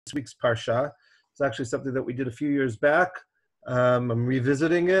week's Parsha. It's actually something that we did a few years back. I'm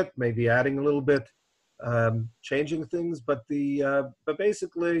revisiting it, maybe adding a little bit, changing things, but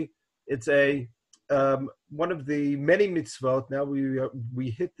basically it's one of the many mitzvot. Now we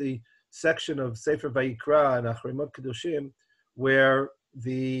hit the section of Sefer Vayikra and LILMOD.ORG where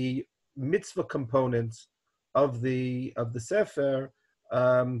the mitzvah components of the Sefer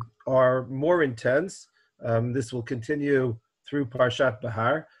are more intense. This will continue through Parshat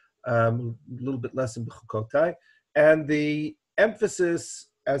Bahar, a little bit less in Bechukotai. And the emphasis,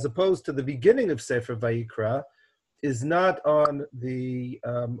 as opposed to the beginning of Sefer Vayikra, is not on the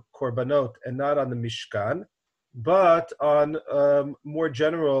korbanot and not on the Mishkan, but on more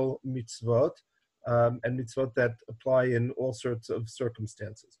general mitzvot, and mitzvot that apply in all sorts of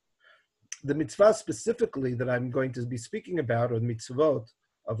circumstances. The mitzvah specifically that I'm going to be speaking about are mitzvot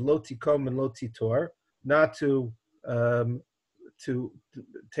of lo tikom and lo titor, not to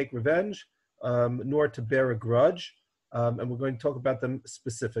take revenge, nor to bear a grudge, and we're going to talk about them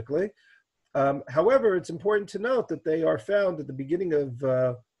specifically. However, it's important to note that they are found at the beginning of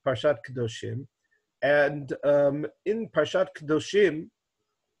Parshat Kedoshim, and in Parshat Kedoshim,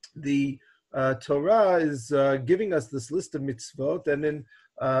 the Torah is giving us this list of mitzvot, and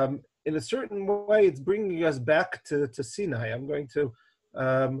in a certain way, it's bringing us back to Sinai. I'm going to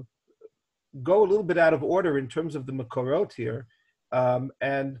go a little bit out of order in terms of the Makorot here,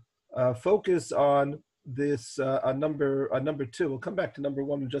 and focus on this on number 2. We'll come back to number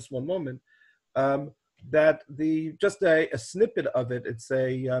 1 in just one moment. Just a snippet of it. It's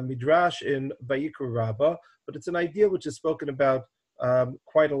a midrash in Vayikra Rabbah, but it's an idea which is spoken about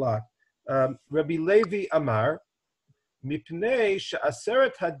quite a lot. Rabbi Levi Amar, Mipnei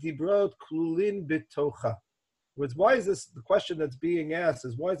she'aseret hadibrot klulin bitocha. Why is this? The question that's being asked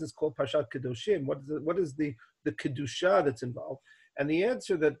is, why is this called Parshat Kedoshim? What is the kedusha that's involved? And the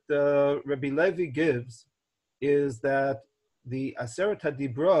answer that Rabbi Levi gives is that the aseret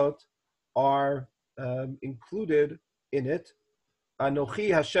hadibrot are included in it.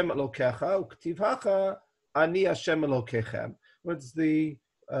 Anochi Hashem Elokecha u'ktivhacha ani Hashem Elokechem. What's the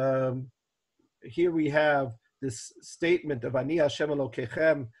here we have this statement of Ani Hashem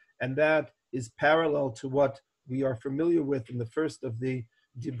Elokechem, and that is parallel to what we are familiar with in the first of the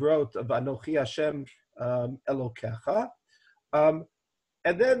Dibrot of Anochi Hashem Elokecha.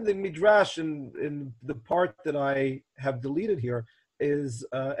 And then the Midrash in the part that I have deleted here is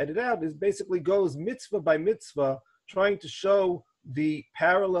edited out, is basically goes mitzvah by mitzvah, trying to show the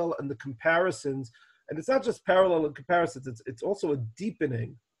parallel and the comparisons. And it's not just parallel and comparisons, it's also a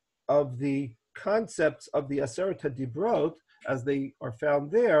deepening of the concepts of the Aseret HaDibrot, as they are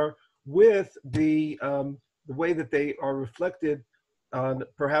found there, with the way that they are reflected on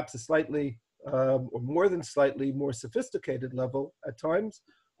perhaps a slightly, or more than slightly, more sophisticated level at times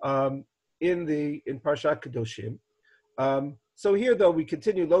in Parshat Kedoshim. So here, though, we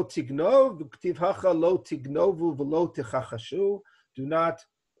continue, lo tignov, v'ktivhacha lo tignovu v'lo techachashu. Do not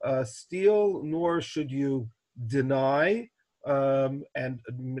steal, nor should you deny, and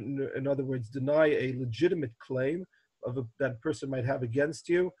in other words, deny a legitimate claim that a person might have against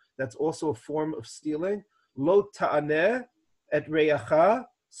you. That's also a form of stealing. Lo ta'aneh et reyacha.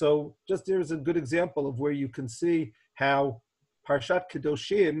 So just there's a good example of where you can see how Parshat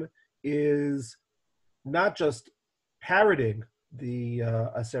Kedoshim is not just parroting the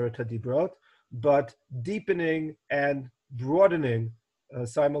Aseret HaDibrot, but deepening and broadening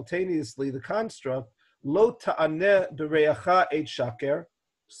simultaneously the construct. Lo ta'aneh dereyacha et shaker.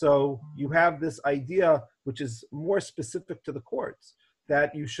 So you have this idea, which is more specific to the courts,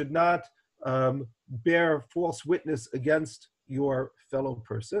 that you should not bear false witness against your fellow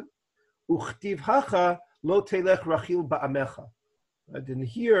person. Uchtivhacha lo telech rachil ba'amecha. And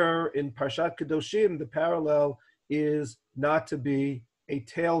here in Parshat Kedoshim, the parallel is not to be a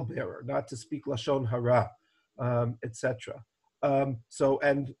talebearer, not to speak lashon hara, etc. So,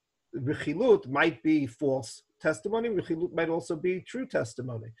 and rechilut might be false testimony. Rechilut might also be true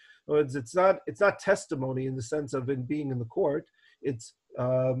testimony. In other words, it's not testimony in the sense of in being in the court. It's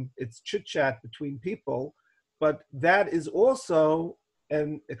chit chat between people, but that is also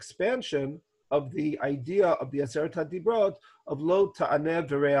an expansion of the idea of the Aseret HaDibrot of lo ta'aneh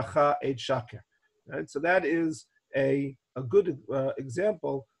v'reyacha et shaker. Right? So that is a good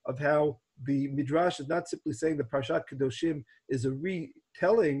example of how the Midrash is not simply saying that Parshat Kedoshim is a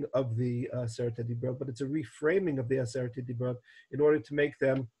retelling of the Aseret HaDibrot, but it's a reframing of the Aseret HaDibrot in order to make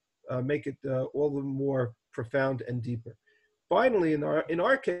it all the more profound and deeper. Finally, in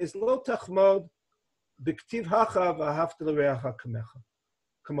our case, lo tachmod b'ktivhacha v'ahavta l'reacha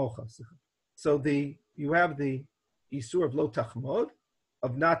kamocha. So you have the Isur of lo tachmod,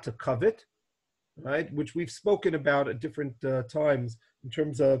 of not to covet, right? Which we've spoken about at different times in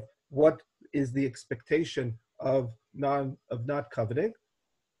terms of what is the expectation of not coveting.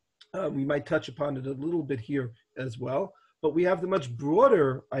 We might touch upon it a little bit here as well, but we have the much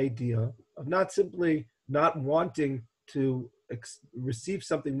broader idea of not simply not wanting to receive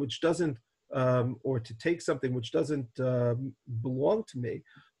something which doesn't, or to take something which doesn't belong to me,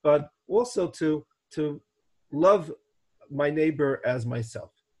 but also to love my neighbor as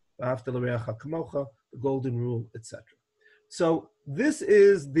myself. The golden rule, etc. So this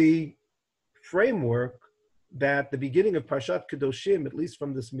is the framework that the beginning of Parshat Kedoshim, at least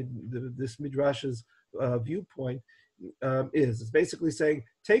from this midrash's viewpoint, is. It's basically saying,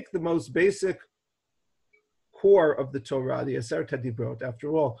 take the most basic core of the Torah, the Aseret HaDibrot.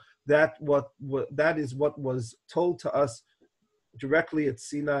 After all, that is what was told to us directly at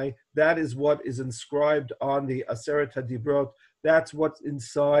Sinai. That is what is inscribed on the Aseret HaDibrot. That's what's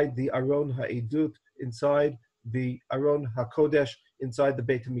inside the Aron HaEdut, inside the Aron HaKodesh, inside the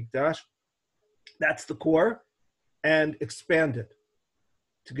Beit HaMikdash. That's the core, and expand it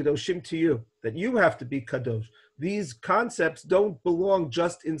to Kedoshim to you, that you have to be Kadosh. These concepts don't belong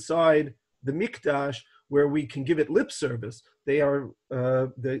just inside the Mikdash where we can give it lip service. They are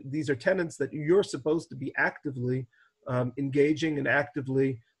these are tenets that you're supposed to be actively engaging and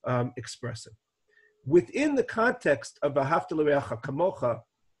actively expressing. Within the context of Ahavta L'Reacha Kamocha,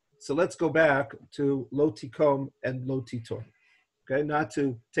 so let's go back to Lo Tikom and Lo Titor. Okay, not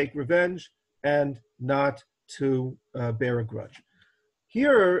to take revenge and not to bear a grudge.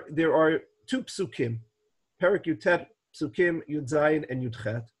 Here, there are two psukim, Perek Yutet, psukim Yud Zayin and Yud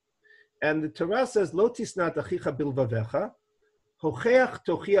Chet, and the Torah says, Lo tisnat achicha bilvavecha, hocheach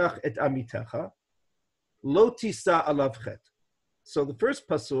tochiach et amitecha, lo tisa alav chet. So the first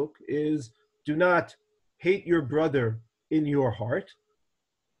pasuk is, do not hate your brother in your heart.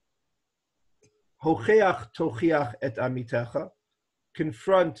 Hocheach tochiach et amitecha,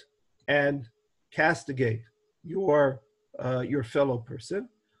 confront and castigate your fellow person.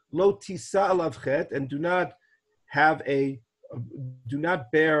 Lo tisa alav chet, and do not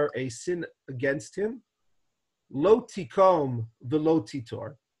bear a sin against him. Lo tikom v'lo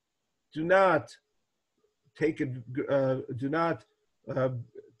titor, do not take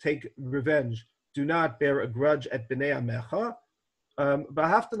revenge. Do not bear a grudge at bnei amecha.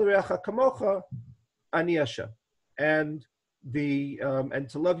 V'ahavta l'reacha kamocha ani Hashem, and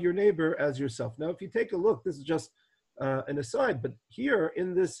to love your neighbor as yourself. Now, if you take a look, this is just an aside, but here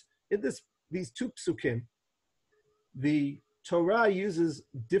in these two psukim, the Torah uses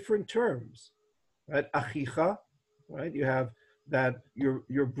different terms, right? Achicha, right? You have that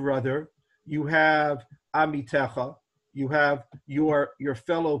your brother. You have amitecha. You have your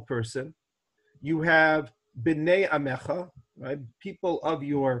fellow person. You have bnei amecha, right? People of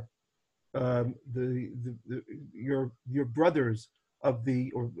your brothers of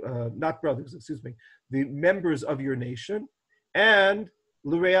the, or not brothers, excuse me, the members of your nation, and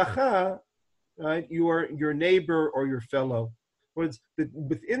l'reacha, right? Your neighbor or your fellow.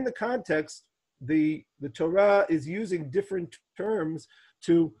 Within the context, the Torah is using different terms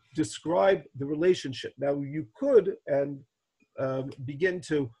to describe the relationship. Now, you could begin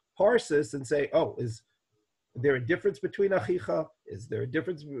to parse this and say, oh, is there a difference between achicha? Is there a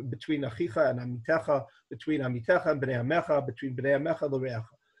difference between achicha and amitecha, between amitecha and bnei amecha, between bnei amecha and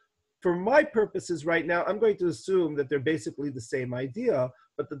l'reacha? For my purposes right now, I'm going to assume that they're basically the same idea,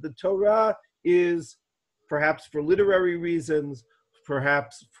 but that the Torah is, perhaps for literary reasons,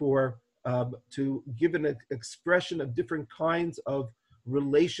 perhaps for to give an expression of different kinds of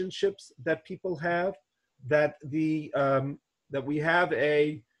relationships that people have, that we have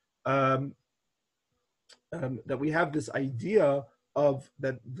this idea of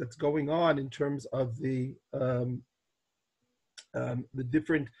that's going on in terms of the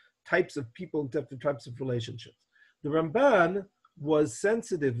different types of people, different types of relationships. The Ramban was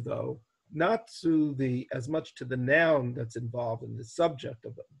sensitive, though, not to as much to the noun that's involved in the subject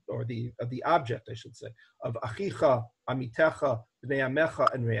of the object, I should say, of achicha, amitecha, bnei amecha,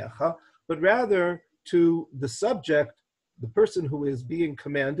 and reacha, but rather to the subject, the person who is being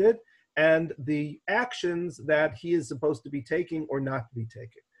commanded, and the actions that he is supposed to be taking or not to be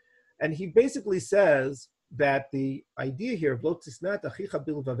taking. And he basically says that the idea here of lo tisnat achicha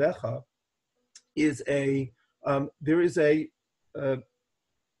bilvavecha is there is a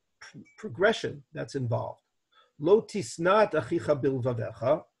progression that's involved. Lo tisnat achicha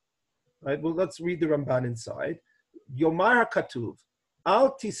bilvavecha, right? Well, let's read the Ramban inside. Yomar HaKatuv,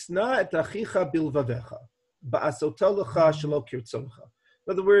 al tisna et achicha bilvavecha, ba'asoto lecha shelo kirtzoncha.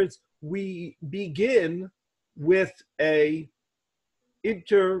 In other words, we begin with a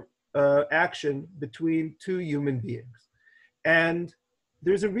interaction between two human beings. And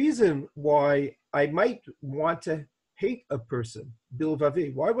there's a reason why I might want to hate a person,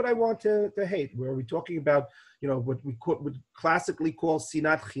 bilvavi. Why would I want to hate? Where are we talking about, what we would classically call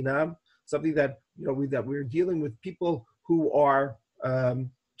sinat chinam, something that, that we're dealing with people who are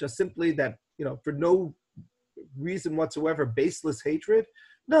just simply that, for no reason whatsoever, baseless hatred?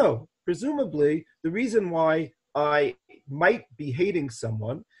 No, presumably the reason why I might be hating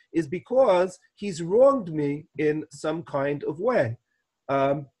someone is because he's wronged me in some kind of way.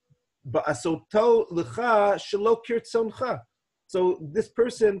 So this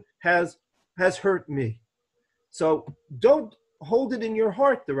person has hurt me. So don't hold it in your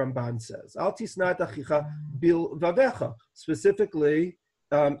heart, the Ramban says. Al tisnat achicha bil vavecha, specifically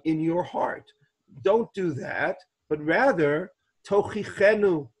in your heart. Don't do that, but rather,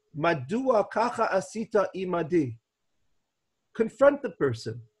 tochichenu madua kacha asita imadi. Confront the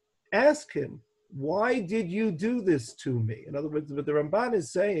person. Ask him, why did you do this to me? In other words, what the Ramban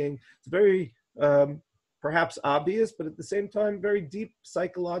is saying, it's very perhaps obvious, but at the same time, very deep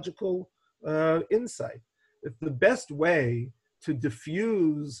psychological insight. If the best way to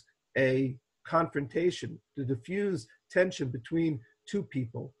diffuse a confrontation, to diffuse tension between two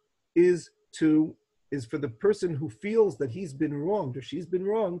people, is for the person who feels that he's been wronged or she's been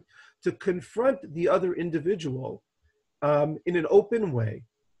wronged to confront the other individual in an open way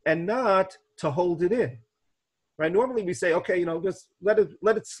and not to hold it in. Right? Normally we say, okay, just let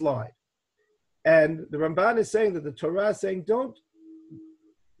it slide. And the Ramban is saying that the Torah is saying, don't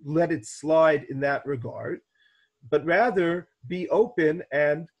let it slide in that regard, but rather be open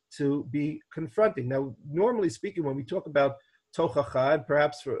and to be confronting. Now, normally speaking, when we talk about tochacha, and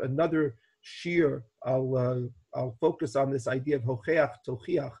perhaps for another shir, I'll focus on this idea of hocheach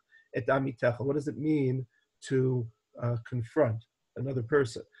tochiach et amitecha. What does it mean to confront another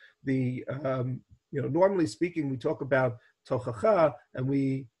person? Normally speaking, we talk about tochacha, and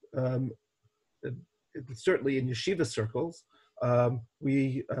we certainly in yeshiva circles,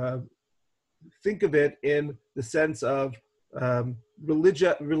 we think of it in the sense of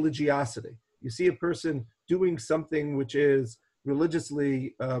religiosity. You see a person doing something which is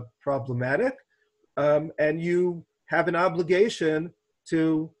religiously problematic, and you have an obligation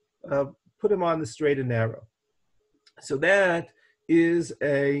to put him on the straight and narrow. So that is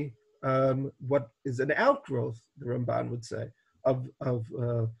what is an outgrowth, the Ramban would say, of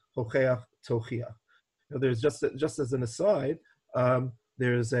hocheach tochiach. There's just as an aside,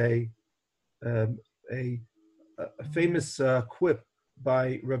 there's a famous quip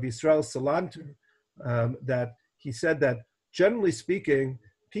by Rabbi Yisrael Salanter that he said that generally speaking,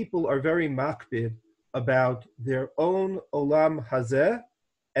 people are very makbid about their own olam hazeh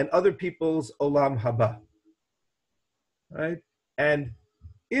and other people's olam haba. Right? And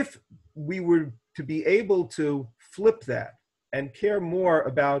if we were to be able to flip that and care more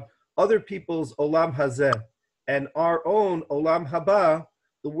about other people's olam hazeh and our own olam haba,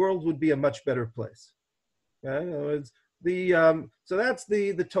 the world would be a much better place. So that's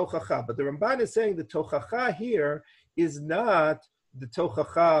the tochacha. But the Ramban is saying the tochacha here is not the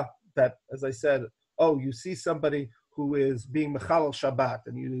tochacha that, as I said, you see somebody who is being mechalel Shabbat,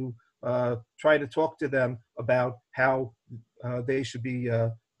 and you try to talk to them about how they should be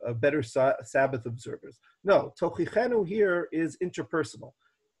better Sabbath observers. No, tochichenu here is interpersonal,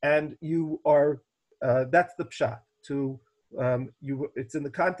 and you are. That's the pshat. It's in the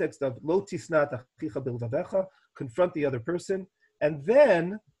context of lo tisnat achicha bilvavecha, confront the other person, and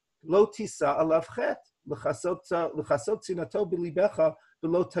then lo tisa alav chet l'chasot sinato bilibecha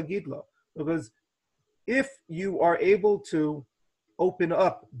v'lo tagidlo. Because if you are able to open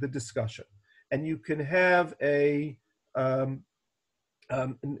up the discussion and you can have an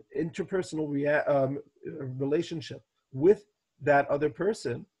interpersonal relationship with that other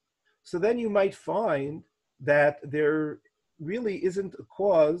person, so then you might find that there really isn't a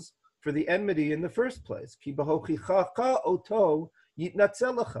cause for the enmity in the first place.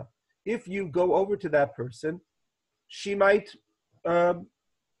 If you go over to that person, she might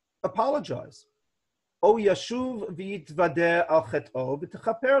apologize. Or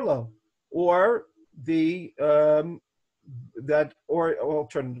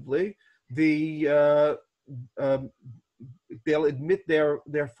alternatively, they'll admit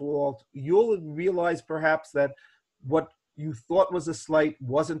their fault. You'll realize perhaps that what you thought was a slight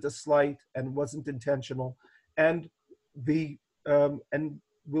wasn't a slight and wasn't intentional, and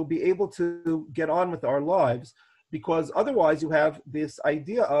we'll be able to get on with our lives, because otherwise you have this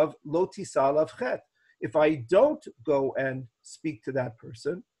idea of lo tisal av chet. If I don't go and speak to that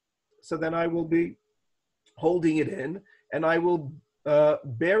person, so then I will be holding it in, and I will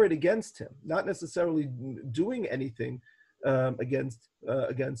bear it against him, not necessarily doing anything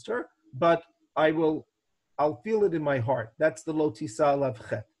against her, but I'll feel it in my heart. That's the lo tisa alav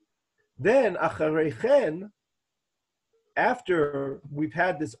chet. Then acharei chen, after we've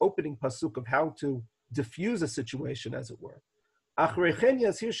had this opening pasuk of how to diffuse a situation, as it were. Acharei chen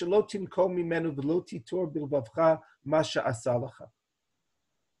yazhir shelo tinkom mimenu v'lo titor bilvavcha ma she'asa lacha.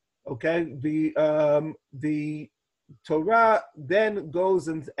 Okay, the Torah then goes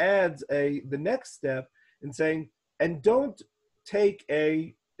and adds the next step in saying, and don't take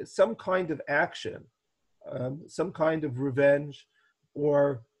some kind of action, some kind of revenge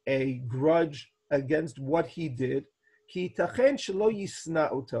or a grudge against what he did. Ki tachen shelo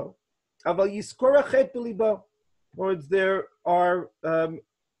yisna oto, aval yiskor achet b'libo. Or there are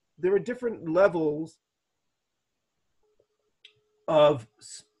different levels of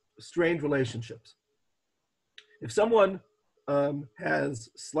strained relationships. If someone has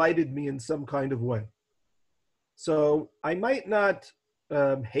slighted me in some kind of way, so I might not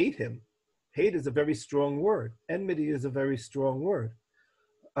hate him. Hate is a very strong word. Enmity is a very strong word.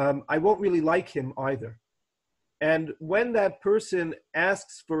 I won't really like him either. And when that person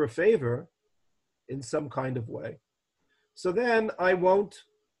asks for a favor in some kind of way, so then I won't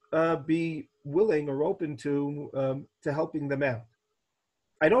be willing or open to helping them out.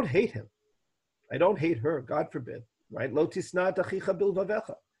 I don't hate him. I don't hate her, God forbid, right? Lo tisnat achicha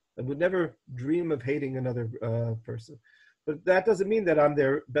bilvavecha. I would never dream of hating another person. But that doesn't mean that I'm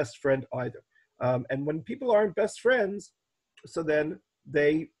their best friend either. And when people aren't best friends, so then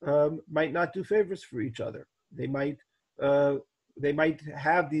they might not do favors for each other. They might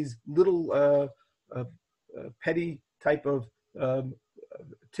have these little petty type of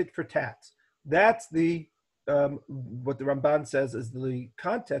tit for tats. That's what the Ramban says is the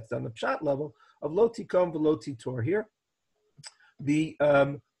context on the pshat level of lo tikom v'lo titor here. The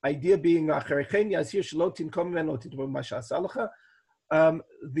idea being acharechen yazhir shelo tinkom men lo titor ma she'asa lacha.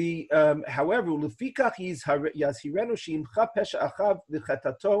 However, lefikach yazhirenu sheimcha pesha achav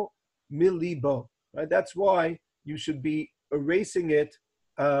v'chatato milibo. Right. That's why you should be erasing it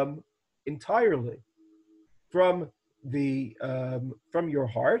entirely from your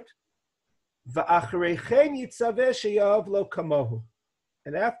heart. Va'acharechen yitzaveh sheyav lo kamohu.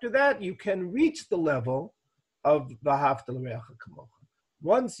 And after that, you can reach the level of v'ahavta l'reacha kamocha.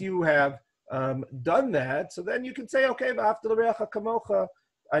 Once you have done that, so then you can say, okay, v'ahavta l'reacha kamocha,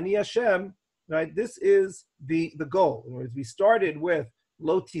 ani Hashem, right? This is the goal. In other words, we started with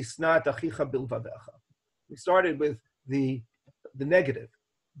lo tisnat achicha bilvavecha. We started with the negative.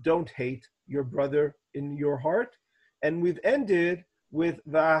 Don't hate your brother in your heart. And we've ended with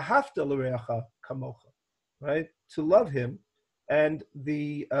v'ahavta l'reacha kamocha, right? To love him. And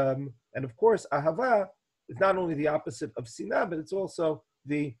and of course, ahava is not only the opposite of sinah, but it's also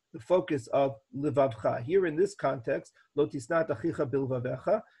the focus of livavcha. Here in this context, lo tisnat achicha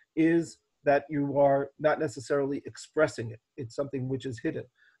bilvavecha is that you are not necessarily expressing it. It's something which is hidden.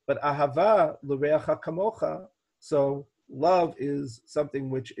 But ahava l'reacha kamocha, so love is something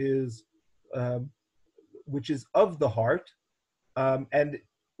which is of the heart, and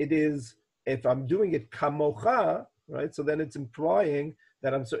it is, if I'm doing it kamocha, right? So then it's implying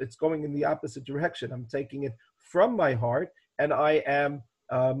that it's going in the opposite direction. I'm taking it from my heart, and I am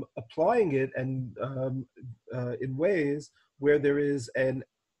applying it and in ways where there is an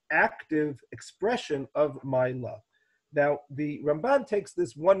active expression of my love. Now, the Ramban takes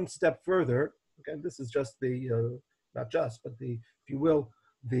this one step further. Again, this is just not just, but if you will,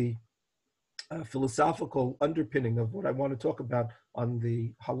 the philosophical underpinning of what I want to talk about on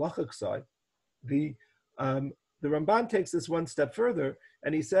the halachic side. The Ramban takes this one step further,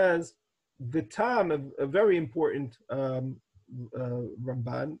 and he says, Vitam, a very important Ramban,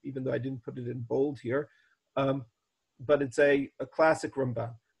 even though I didn't put it in bold here, but it's a classic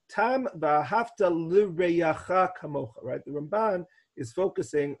Ramban. Tam v'ahavta l'reyacha kamocha, right? The Ramban is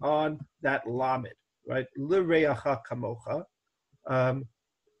focusing on that lamed, right? L'reyacha kamocha,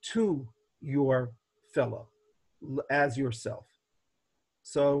 to your fellow, as yourself.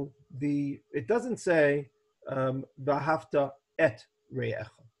 So it doesn't say v'ahavta et reyecha,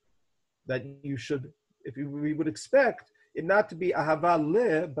 that you should, we would expect it not to be ahava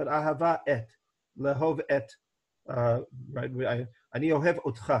le, but ahava et, lehov et, right? Ani ohev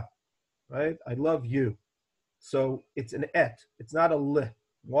otcha, right? I love you. So it's an et, it's not a le.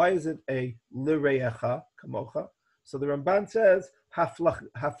 Why is it a lireyecha kamocha? So the Ramban says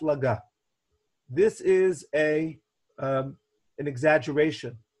haflaga. This is an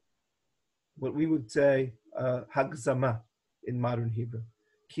exaggeration. What we would say hagzama in modern Hebrew.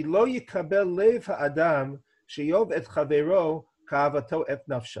 Ki lo yikabel lev ha'adam sheyov et chavero ka'avato et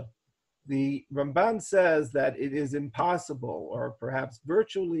nafsha. The Ramban says that it is impossible, or perhaps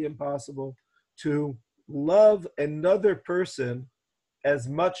virtually impossible, to love another person as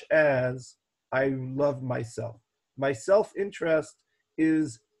much as I love myself. My self-interest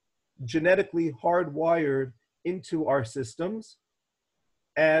is genetically hardwired into our systems,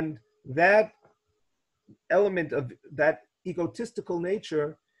 and that element of that egotistical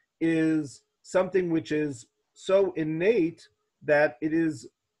nature is something which is so innate that it is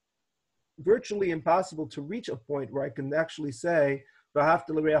virtually impossible to reach a point where I can actually say, "V'ahavta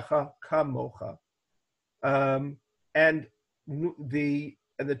l'reacha kamocha." And the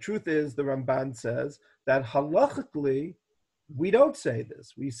truth is, the Ramban says that halachically we don't say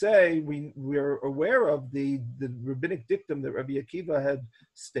this. We say we're aware of the rabbinic dictum that Rabbi Akiva had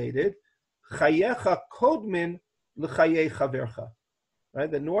stated, "Chayecha kodmin l'chayei chavercha." Right?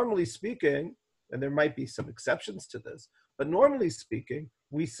 That normally speaking, and there might be some exceptions to this, but normally speaking,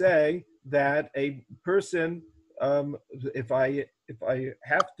 we say that a person, if I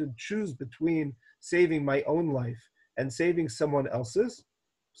have to choose between saving my own life and saving someone else's,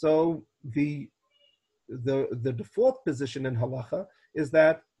 so the default position in halacha is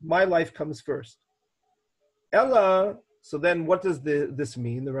that my life comes first. Ella, so then what does this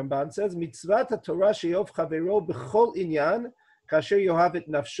mean? The Ramban says, mitzvat Torah she'ov chavero b'chol inyan kasher yohav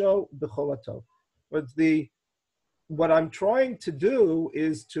nafsho b'chol atov. What I'm trying to do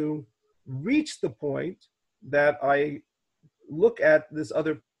is to reach the point that I look at this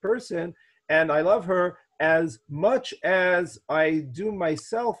other person and I love her as much as I do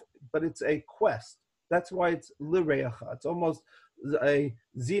myself, but it's a quest. That's why it's lireacha. It's almost a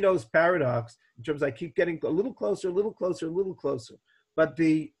Zeno's paradox in terms of I keep getting a little closer, a little closer, a little closer.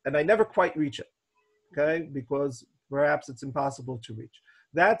 And I never quite reach it, okay? Because perhaps it's impossible to reach.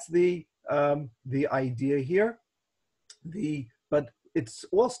 That's the idea here. But it's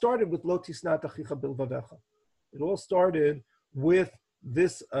all started with lo tisnat achicha bilvavecha. It all started with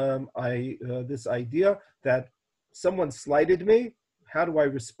this this idea that someone slighted me. How do I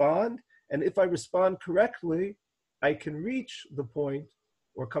respond? And if I respond correctly, I can reach the point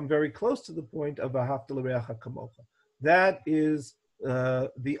or come very close to the point of ahavta l'reacha kamocha. That is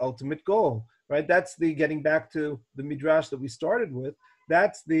the ultimate goal, right? That's the getting back to the midrash that we started with.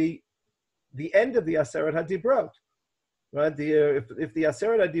 That's the end of the Aseret HaDibrot. Right? If the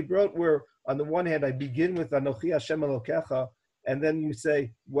Aseret HaDibrot were, on the one hand, I begin with Anochi Hashem Elokecha, and then you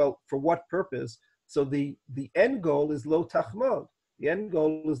say, well, for what purpose? So the end goal is lo tachmod. The end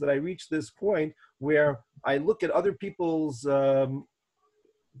goal is that I reach this point where I look at other people's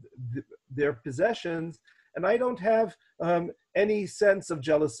their possessions, and I don't have any sense of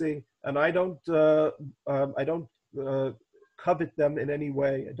jealousy, and I don't covet them in any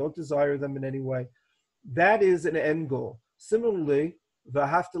way. I don't desire them in any way. That is an end goal. Similarly,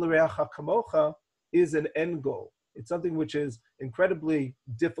 v'ahavta l'reacha kamocha is an end goal. It's something which is incredibly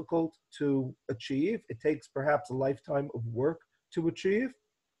difficult to achieve. It takes perhaps a lifetime of work to achieve.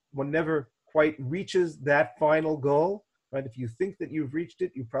 One never quite reaches that final goal, right? If you think that you've reached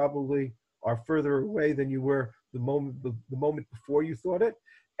it, you probably are further away than you were the moment before you thought it.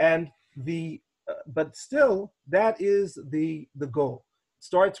 And but still, that is the goal. It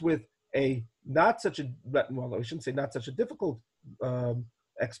starts with I shouldn't say not such a difficult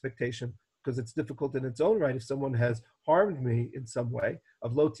expectation, because it's difficult in its own right if someone has harmed me in some way,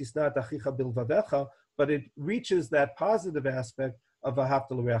 of lo tisnat achicha bilvavecha, but it reaches that positive aspect of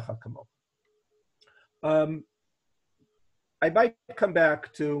ahavta l'reacha kamocha. I might come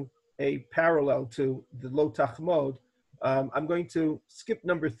back to a parallel to the lo tachmod. I'm going to skip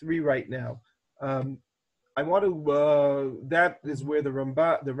number 3 right now. I want to, that is where the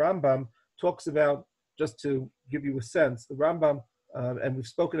Rambam talks about, just to give you a sense, the Rambam, and we've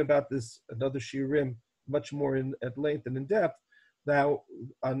spoken about this another shiurim much more at length and in depth. Now,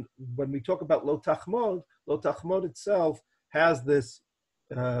 when we talk about lo tachmod itself has this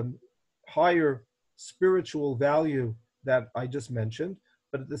higher spiritual value that I just mentioned,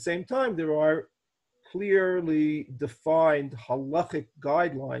 but at the same time, there are clearly defined halachic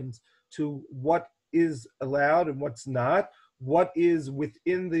guidelines to what is allowed and what's not, what is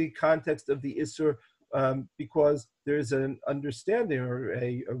within the context of the Isser, because there's an understanding or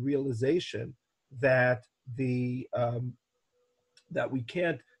a realization that that we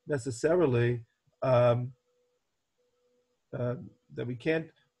can't necessarily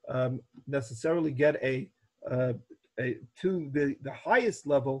get to the highest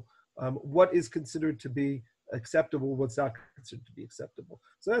level what is considered to be acceptable, what's not considered to be acceptable.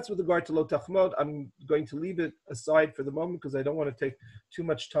 So that's with regard to lo tachmod. I'm going to leave it aside for the moment because I don't want to take too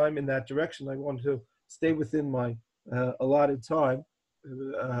much time in that direction. I want to stay within my allotted time.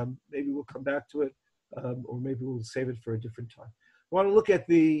 Maybe we'll come back to it, or maybe we'll save it for a different time. I want to look at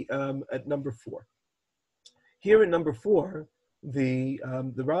at number 4. Here in number 4, the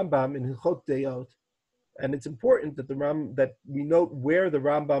Rambam in Hilchot Deyot, and it's important that that we note where the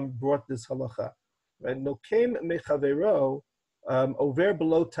Rambam brought this halacha. Right? Nokem mechavero over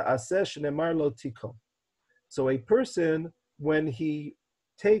below ta'aseh shenemar lo tikom. So a person, when he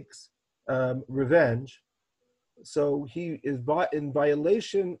takes revenge, so he is in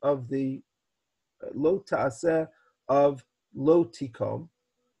violation of the lo ta'aseh of lo tikom.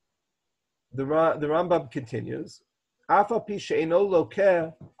 The Rambam continues, Afa pi she'eno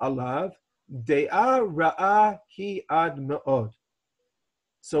lokeh alav de'ah ra'ah hi ad me'od.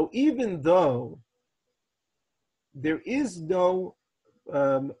 So even though there is no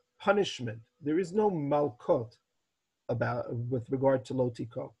punishment, there is no malkot with regard to lo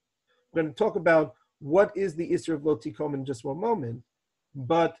tikom. We're going to talk about what is the Isser of lo tikom in just one moment,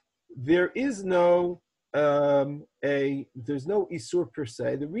 but there is no there's no Isur per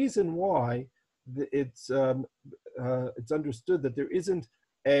se. The reason why it's understood that there isn't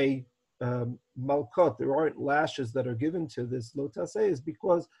a malkot, there aren't lashes that are given to this lo taseh, is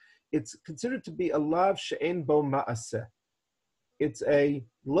because it's considered to be a lav she'en bo ma'aseh. It's a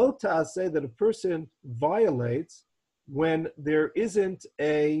lo ta'aseh that a person violates when there isn't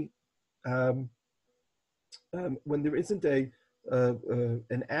an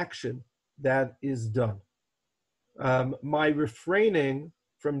action that is done. My refraining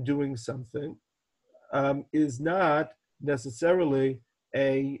from doing something is not necessarily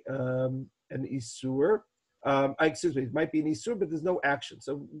an isur. Excuse me, it might be an isur, but there's no action.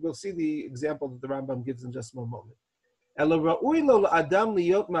 So we'll see the example that the Rambam gives in just one moment. Ela ra'ui lo la'adam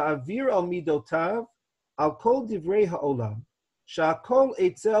liot ma'avir al midotav al kol divrei ha'olam sha'akol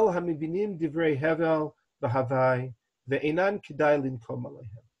eitzel hamibinim divrei hevel v'havai ve'enan kedai linkom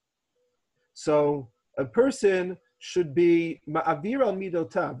aleihem. So a person should be ma'avir al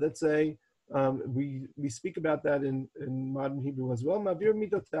midotav. That's we speak about that in modern Hebrew as well. Ma'avir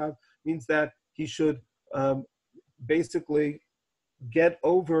midotav means that he should basically get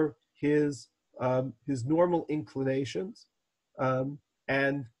over his normal inclinations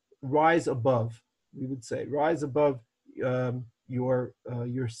and rise above. We would say rise above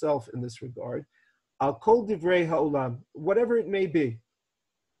yourself in this regard. Al kol divrei ha'olam, whatever it may be.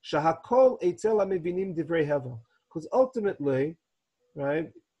 Shahakol eitzel hamibinim divrei hevel, because ultimately,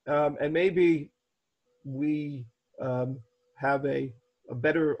 right, and maybe we have a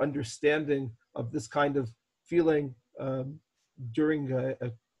better understanding of this kind of feeling during a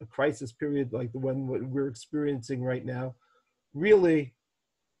crisis period like the one we're experiencing right now. Really,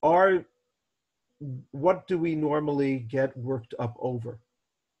 what do we normally get worked up over?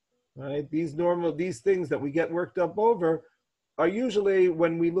 Right? These things that we get worked up over are usually,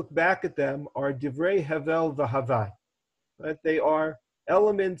 when we look back at them, are divrei hevel v'havai. Right? They are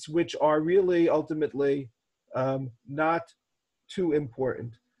elements which are really ultimately not too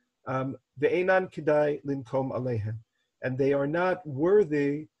important. Ve'enan kedai linkom aleihem, and they are not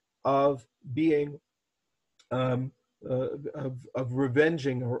worthy of being of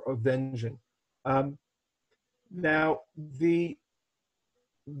revenging or avenging. Now,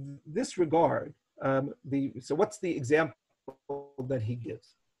 this regard, so what's the example that he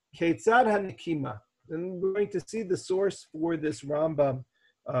gives? Keitzad hanikima, and we're going to see the source for this Rambam,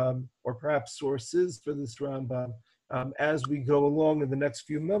 or perhaps sources for this Rambam, as we go along in the next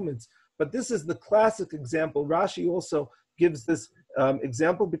few moments. But this is the classic example. Rashi also gives this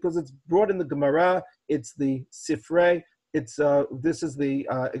example because it's brought in the Gemara. It's the Sifrei. This is the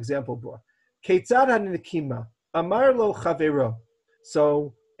example brought. Keitzad hanikima, amar lo chavero.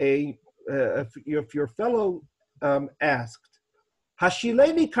 So if your fellow asked,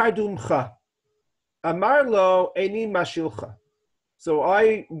 Hashileni kardumcha, amar lo eini mashilcha. So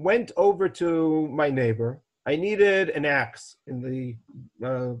I went over to my neighbor. I needed an axe in the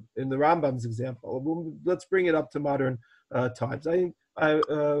Rambam's example. Let's bring it up to modern times.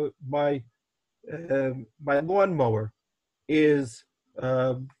 My lawnmower isn't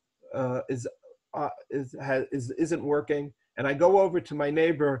working, and I go over to my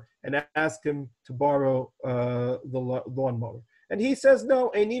neighbor and ask him to borrow the lawnmower, and he says, "No,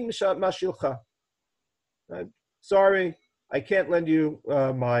 eini mashilcha. Sorry, I can't lend you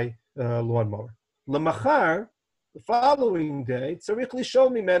my lawnmower." Lemachar, the following day, tzarich lishol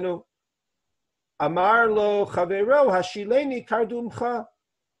mimenu, amar lo chavero hashileni kardumcha.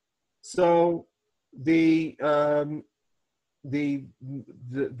 So the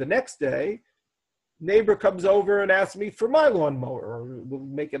next day, neighbor comes over and asks me for my lawnmower, or we'll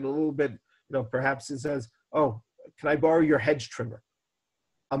make it a little bit, perhaps he says, "Oh, can I borrow your hedge trimmer?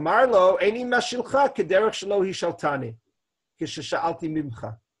 Amar lo, Eini mashilcha kederech shelo hishaltani, kishasha'alti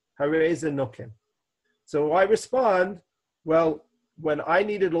mimcha, harei ze noken. So I respond, well, when I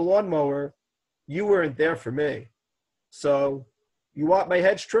needed a lawnmower, you weren't there for me. So you want my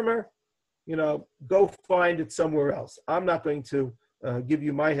hedge trimmer? Go find it somewhere else. I'm not going to give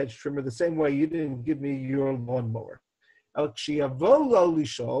you my hedge trimmer the same way you didn't give me your lawnmower. But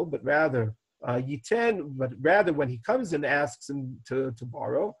rather, but rather when he comes and asks him to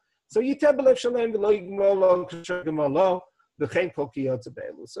borrow, so so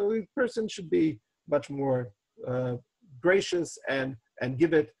the person should be much more gracious and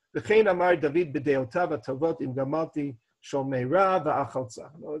give it. I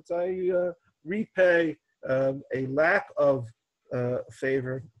repay a lack of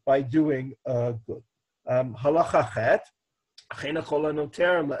favor by doing good. Halacha chet.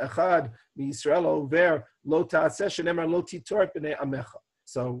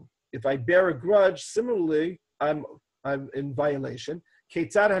 So if I bear a grudge, similarly, I'm in violation.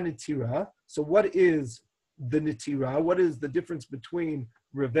 So what is the nitira? What is the difference between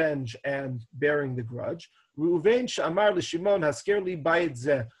revenge and bearing the grudge? Reuven sh'amar l'Shimon hasker li bayit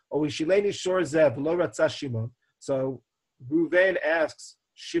zeh o ishileni shor zeh v'lo ratza Shimon. So Reuven asks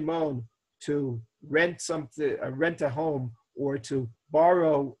Shimon to rent a home, or to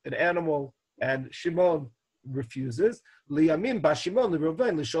borrow an animal, and Shimon refuses. Liyamin ba Shimon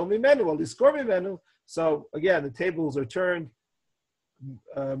l'Reuven l'shol mimenu or l'skor mimenu. So again, the tables are turned.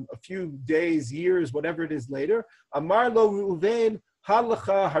 A few days, years, whatever it is later. Amar lo Reuven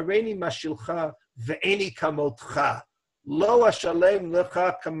halacha hareini mashilcha ve'eni kamotcha lo ashalem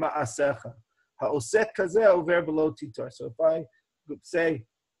lecha kama'asecha ha'osek kazeh over below titor. So if I say,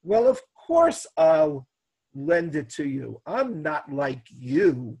 well, of course I'll lend it to you. I'm not like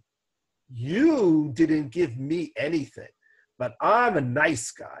you. You didn't give me anything, but I'm a nice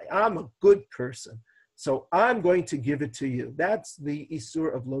guy. I'm a good person. So I'm going to give it to you. That's the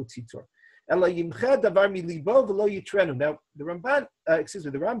isur of lo titor. Now, the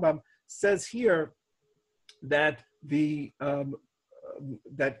Rambam says here that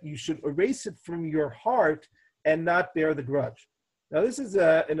that you should erase it from your heart and not bear the grudge. Now, this is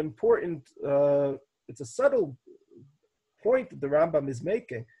an important. It's a subtle point that the Rambam is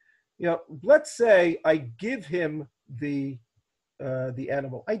making. Let's say I give him the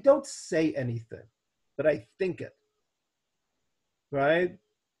animal. I don't say anything, but I think it. Right?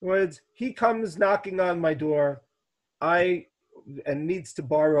 In other words, he comes knocking on my door, and needs to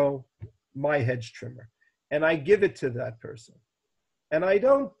borrow my hedge trimmer, and I give it to that person, and I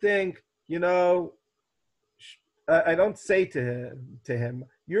don't think, I don't say to him,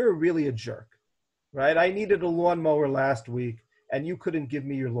 you're really a jerk, right? I needed a lawnmower last week, and you couldn't give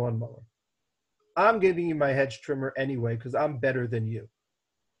me your lawnmower. I'm giving you my hedge trimmer anyway because I'm better than you.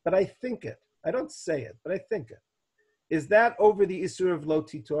 But I think it. I don't say it, but I think it. Is that over the Isur of Lo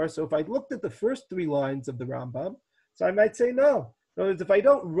Titor? So if I looked at the first three lines of the Rambam, so I might say no. In other words, if I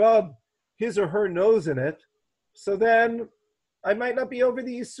don't rub his or her nose in it, so then I might not be over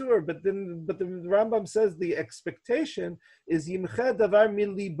the Isur. But the Rambam says the expectation is Yimcha Davar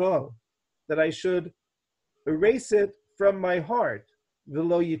Min Libo, that I should erase it from my heart.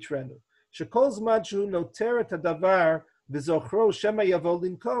 V'lo Yitrenu. Shekol Zman Shu Noter Hadavar V'zochro Shema Yavo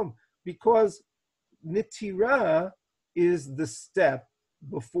Linkom. Because nitira is the step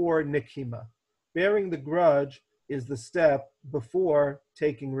before nikima. Bearing the grudge is the step before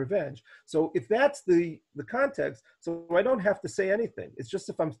taking revenge. So if that's the context, so I don't have to say anything. It's just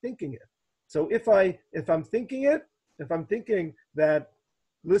if I'm thinking it. So if I'm thinking that,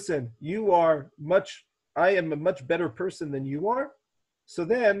 listen, I am a much better person than you are, so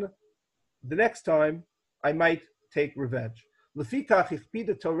then the next time I might take revenge. So that's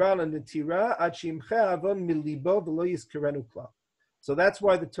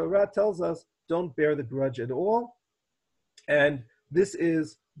why the Torah tells us don't bear the grudge at all, and this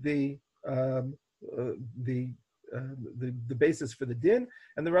is the basis for the din.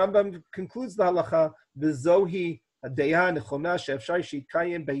 And the Rambam concludes the halacha v'zohi hadeya nechona she'efshar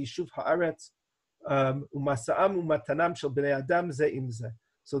she'yikayim be'yishuv haaretz u'masa'am u'matanam shel bnei adam ze im ze.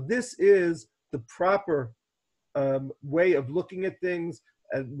 So this is the proper way of looking at things,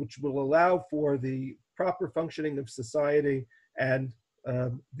 which will allow for the proper functioning of society and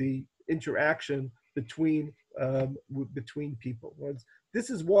the interaction between people. This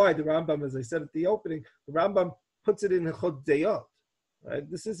is why the Rambam, as I said at the opening, the Rambam puts it in Hilchot Deyot. Right?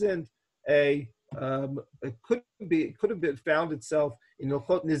 This isn't it could have been found itself in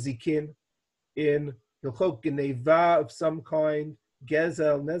Hilchot Nizikin, in Hilchot Geneva of some kind,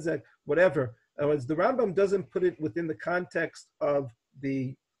 Gezel, Nezek, whatever. In other words, the Rambam doesn't put it within the context of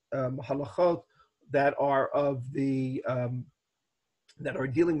the halachot that are that are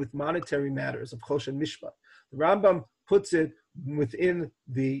dealing with monetary matters of chosh and mishpat. The Rambam puts it within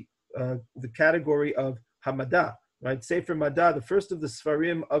the category of hamada, right? Sefer Mada, the first of the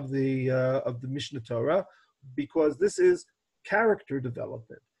Sfarim of the Mishnah Torah, because this is character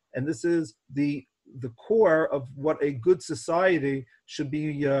development, and this is the core of what a good society should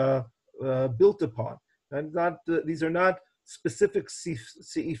be built upon. And these are not specific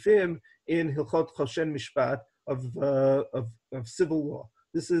seifim in Hilchot Choshen Mishpat of civil law.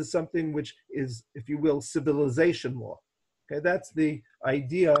 This is something which is, if you will, civilization law. Okay, that's the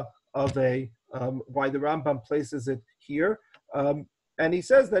idea of why the Rambam places it here, and he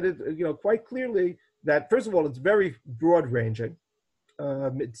says that it, quite clearly that first of all it's very broad ranging.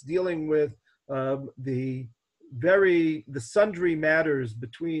 It's dealing with the sundry matters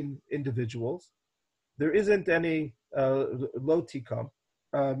between individuals. There isn't any lo tikam.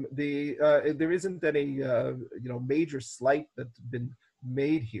 There isn't any major slight that's been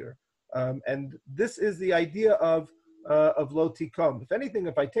made here, and this is the idea of lo tikam. If anything,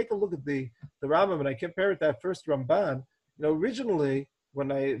 if I take a look at the Rambam and I compare it to that first Ramban, originally when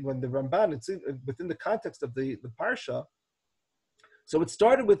the Ramban, it's within the context of the parsha. So it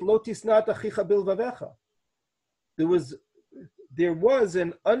started with lo tisnat achicha bilvavecha. There was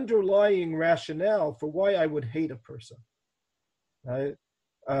an underlying rationale for why I would hate a person. Right?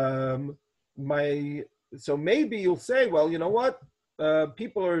 So maybe you'll say, well, you know what?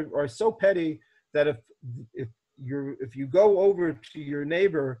 People are so petty that if you go over to your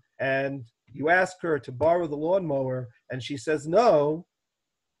neighbor and you ask her to borrow the lawnmower and she says no,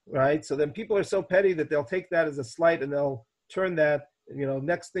 right? So then people are so petty that they'll take that as a slight and they'll turn that.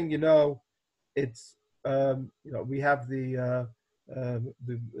 Next thing you know, it's we have the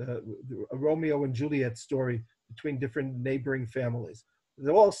Romeo and Juliet story between different neighboring families. It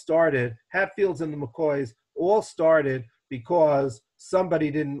all started, Hatfields and the McCoys all started because somebody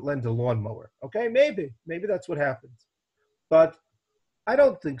didn't lend a lawnmower. Okay, maybe that's what happens. But I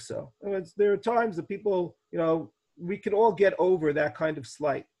don't think so. There are times that people, we can all get over that kind of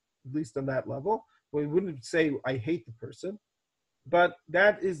slight, at least on that level. We wouldn't say I hate the person, but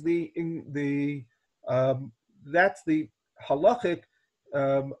that is that's the halachic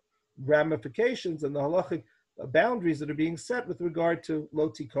ramifications and the halachic boundaries that are being set with regard to lo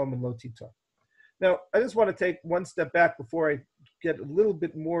tikom and lo titom. Now, I just want to take one step back before I get a little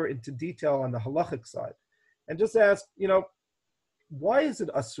bit more into detail on the halachic side, and just ask, why is it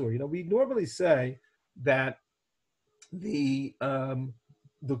asur? We normally say that we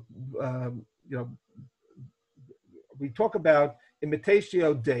talk about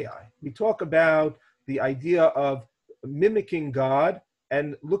imitatio Dei. We talk about the idea of mimicking God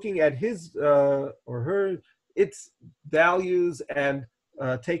and looking at his or her, its values and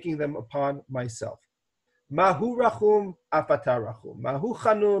taking them upon myself. Mahu rachum afata rachum. Mahu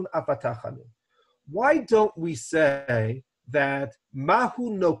chanun afata chanun. Why don't we say that Mahu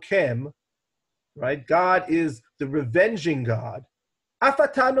nokem, right? God is the revenging God.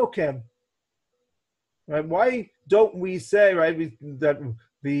 Afata nokem. Right? Why don't we say, right,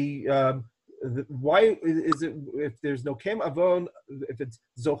 why is it, if there's nokem avon, if it's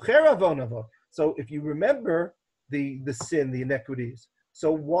zocher avon avon? So if you remember the sin, the inequities,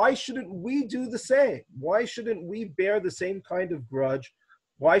 so why shouldn't we do the same? Why shouldn't we bear the same kind of grudge?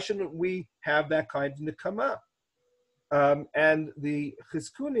 Why shouldn't we have that kind of nekama? And the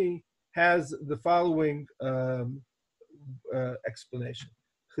Chizkuni has the following explanation.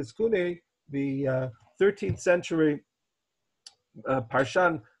 Chizkuni, the 13th century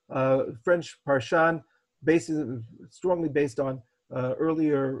Parshan, French Parshan, strongly based on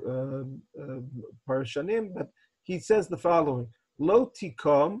earlier Parshanim, but he says the following: Lo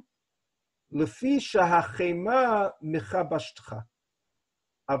tikom lefi shahachema mechabashtcha,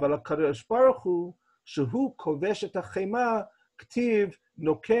 aval HaKadosh Baruch Hu shehu kovesh et hachema ktiv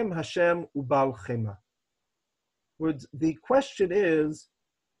nokem Hashem ubal chema. The question is,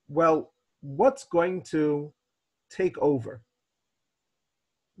 well, what's going to take over?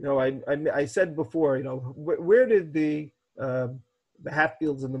 I said before, where did the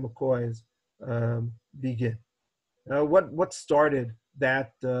Hatfields and the McCoys begin? What started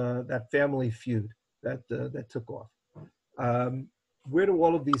that family feud that took off? Where do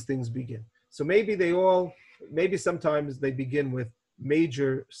all of these things begin? So maybe sometimes they begin with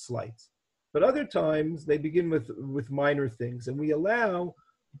major slights, but other times they begin with minor things, and we allow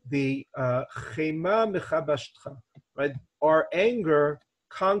the chema mechabashtcha, right? Our anger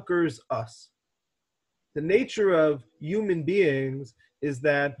conquers us. The nature of human beings is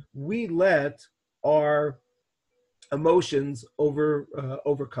that we let our emotions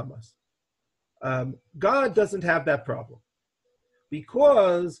overcome us. God doesn't have that problem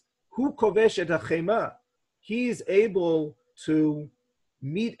because hu kovesh et hachema, he's able to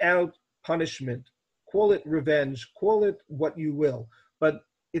mete out punishment, call it revenge, call it what you will, but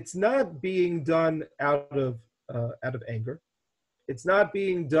it's not being done out of anger. It's not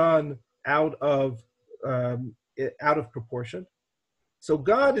being done out of proportion. So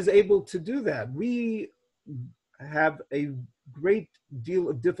God is able to do that. We have a great deal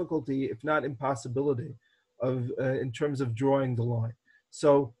of difficulty, if not impossibility, of in terms of drawing the line.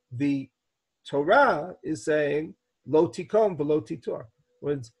 So the Torah is saying, "Lo tikom v'lo titor."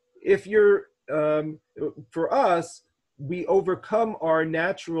 If you're, for us, we overcome our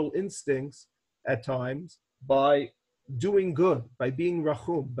natural instincts at times by doing good, by being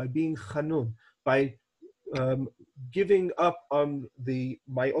rachum, by being chanun, by giving up on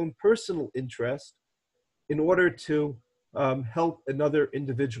my own personal interest in order to help another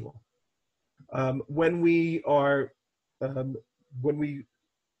individual. When we are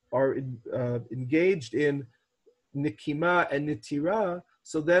engaged in nikima and nitira,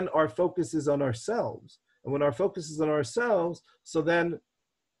 so then our focus is on ourselves. And when our focus is on ourselves, so then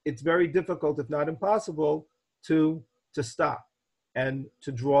it's very difficult, if not impossible, to stop and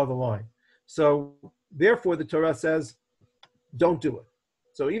to draw the line. So therefore, the Torah says, don't do it.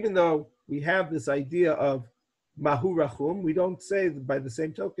 So even though we have this idea of mahu rachum, we don't say by the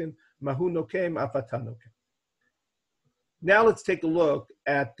same token, mahu nokem afata nokem. Now let's take a look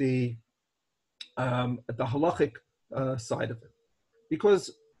at the halachic side of it.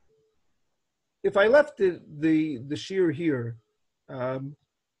 Because if I left the shir here,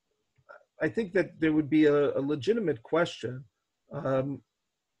 I think that there would be a legitimate question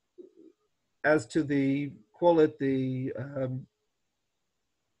as to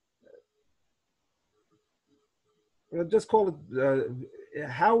just call it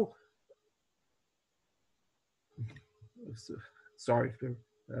how. Sorry for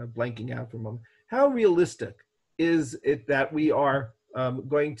blanking out for a moment. How realistic is it that we are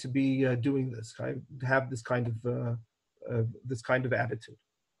going to be doing this? Have this kind of attitude?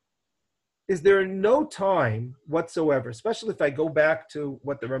 Is there no time whatsoever, especially if I go back to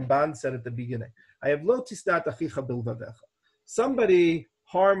what the Ramban said at the beginning? I have lo tistat achicha bilvavecha. Somebody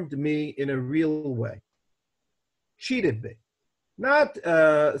harmed me in a real way, cheated me. Not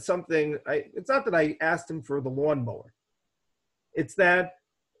something. It's not that I asked him for the lawnmower. It's that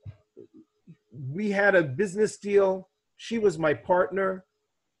we had a business deal. She was my partner,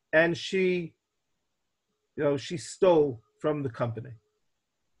 and she stole from the company.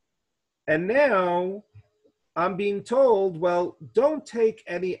 And now I'm being told, well, don't take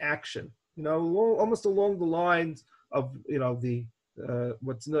any action. Almost along the lines of the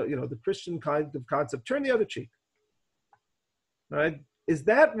Christian kind of concept. Turn the other cheek. Right? Is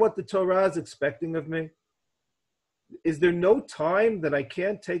that what the Torah is expecting of me? Is there no time that I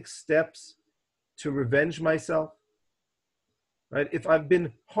can't take steps to revenge myself? Right? If I've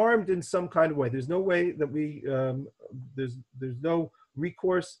been harmed in some kind of way, there's no way that there's no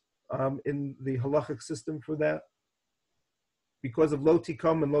recourse in the halachic system for that because of lo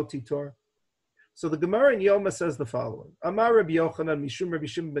tikom and lo titor. So the Gemara in Yoma says the following: Amar Rabbi Yochanan mishum Rabbi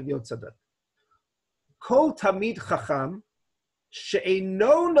Shimon ben Yotzadek, Kol tamid chacham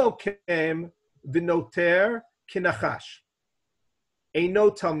she'eino nokem v'noter kinachash.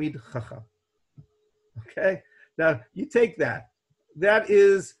 Eino talmid chacham. Okay, now you take that. That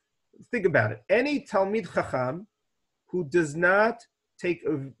is, think about it. Any talmid chacham who does not take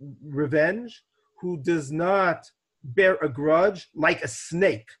a revenge, who does not bear a grudge like a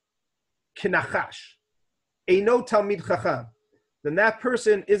snake, kinachash, eino talmid chacham, then that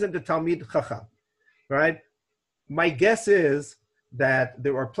person isn't a talmid chacham, right? My guess is that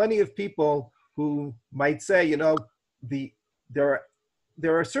there are plenty of people who might say, there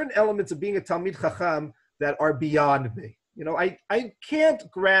are certain elements of being a talmid chacham that are beyond me. I can't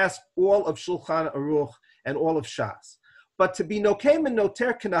grasp all of Shulchan Aruch and all of Shas. But to be nokem and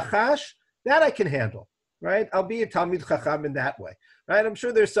noter kinachash, that I can handle, right? I'll be a talmid chacham in that way, right? I'm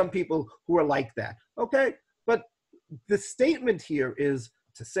sure there's some people who are like that, okay? But the statement here is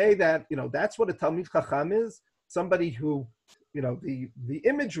to say that, that's what a talmid chacham is, somebody who, the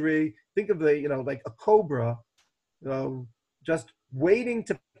imagery, think of like a cobra, just waiting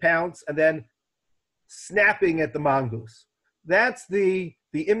to pounce and then snapping at the mongoose. That's the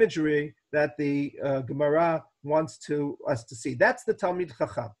imagery that the Gemara wants us to see. That's the Talmid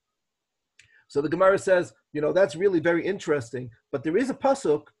Chacham. So the Gemara says, that's really very interesting, but there is a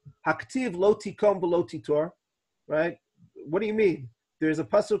pasuk, Haktiv lo tikom v'lo titor, right? What do you mean? there's a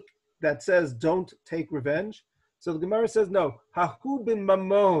pasuk that says, don't take revenge. So the Gemara says, no, hahu bin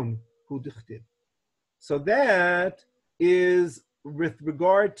mamon hu dichtiv. So that is with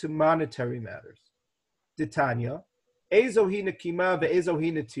regard to monetary matters. Titania, ezohi nekima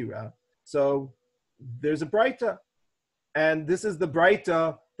ve'ezohi netira. So there's a breita, and this is the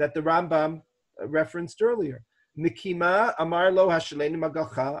breita that the Rambam referenced earlier. Nikima amar lo hashaleni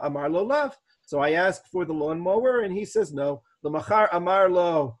magalcha amar lo lav. So I asked for the lawnmower, and he says no. L'machar amar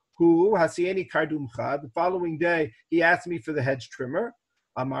lo hu hasieni kardumcha. The following day, he asked me for the hedge trimmer.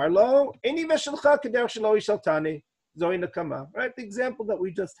 Amar lo eni veshelcha kederach shelo yishaltani zohi nekama. Right, the example that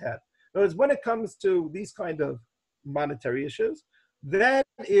we just had. In other words, when it comes to these kind of monetary issues, that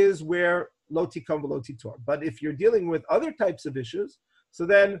is where lo tikom v'lo titor. But if you're dealing with other types of issues, so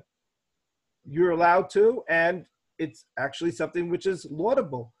then you're allowed to, and it's actually something which is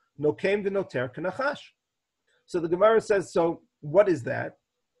laudable. No kem v'noter k'nachash. So the Gemara says, so what is that?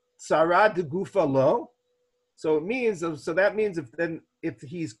 Tzara de gufa lo. So it means, so that means if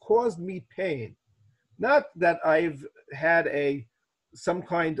he's caused me pain, not that I've had some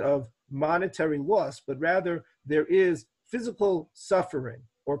kind of monetary loss, but rather there is physical suffering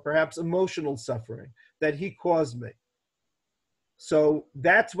or perhaps emotional suffering that he caused me. So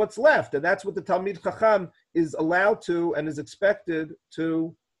that's what's left, and that's what the Talmid Chacham is allowed to and is expected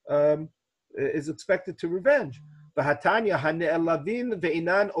to revenge. V'hatanya hane'elavin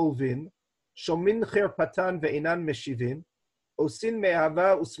ve'inan ovin, shomin cherpatan ve'inan meshivin, osin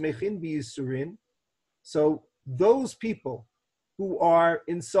me'ava usmechin b'yisurin. So those people who are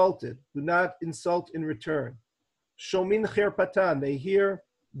insulted do not insult in return. Shomin cherpatan, they hear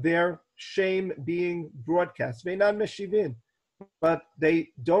their shame being broadcast. Ve'inan meshivin, but they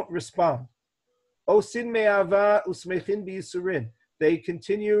don't respond. Osin me'ava usmechin b'yisurin. They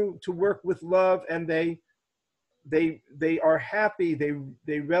continue to work with love, and they are happy.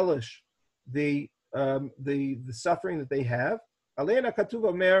 They relish the suffering that they have. Aleina katuv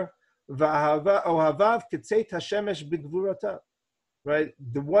omer v'ohavav ketzeit hashemesh b'gvurata. Right,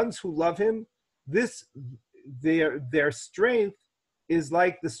 the ones who love him, their strength is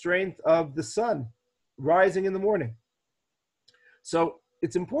like the strength of the sun rising in the morning. So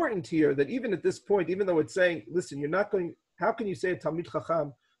it's important here that even at this point, even though it's saying, listen, you're not going. How can you say a Talmid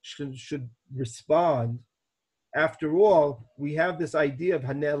Chacham should respond? After all, we have this idea of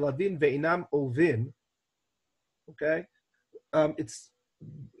Hane'elavin ve'inam ovin. Okay, it's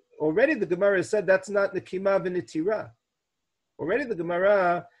already the Gemara has said that's not Nekima v'Netira. Already the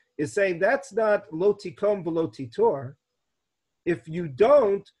Gemara is saying that's not lo tikom v'lo titor. If you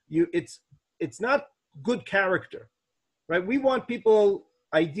don't, it's not good character, right? We want people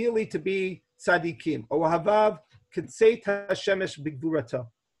ideally to be tzadikim. Ohavav k'tzeit hashemesh b'gvurata.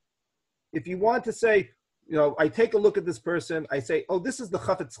 If you want to say, I take a look at this person, I say, oh, this is the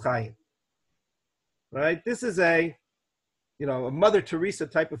Chafetz Chaim, right? This is a Mother Teresa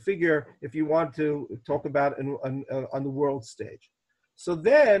type of figure, if you want to talk about on the world stage. So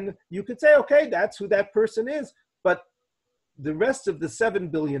then you could say, okay, that's who that person is, but the rest of the 7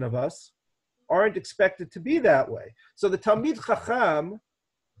 billion of us aren't expected to be that way. So the Talmid Chacham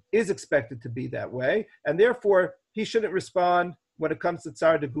is expected to be that way, and therefore he shouldn't respond when it comes to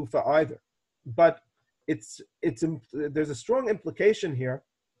Tzar de Gufa either. But there's a strong implication here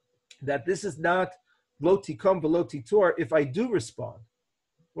that this is not lo tikom v'lo titor if I do respond.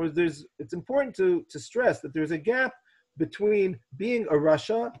 Or it's important to stress that there's a gap between being a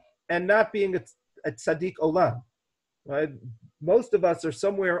Rasha and not being a tzaddik olam. Right? Most of us are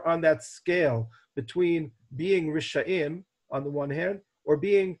somewhere on that scale between being Risha'im on the one hand or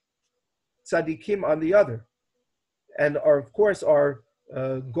being tzaddikim on the other. And of course our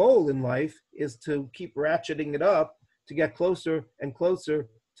goal in life is to keep ratcheting it up to get closer and closer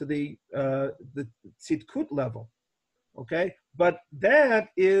to the tzidkut level, okay? But that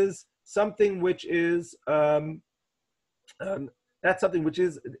is something which is that's something which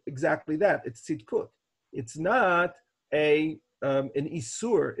is exactly that. It's tzidkut. It's not an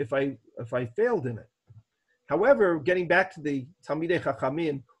isur if I failed in it. However, getting back to the Talmidei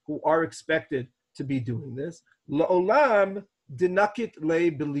Chachamim who are expected to be doing this, la'olam dinakit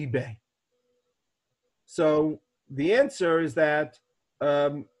le belibe. So the answer is that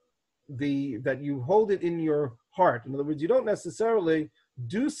that you hold it in your heart. In other words, you don't necessarily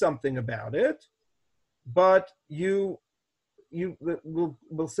do something about it, but you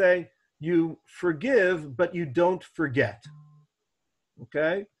will say you forgive, but you don't forget.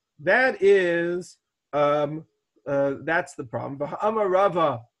 Okay, that is that's the problem. V'ha'amar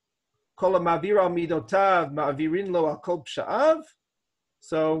Rava kol ha'ma'avir al midotav ma'avirin lo al kol psha'av.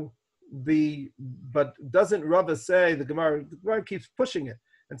 So but doesn't Rava say, the Gemara keeps pushing it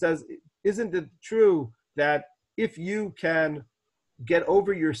and says, isn't it true that if you can get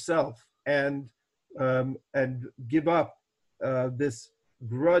over yourself and give up this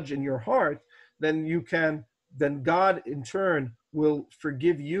grudge in your heart, then God in turn will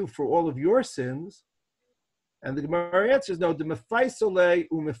forgive you for all of your sins? And the Gemara answers, no, the mefaisole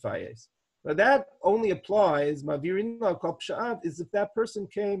umefayes. Now that only applies, is if that person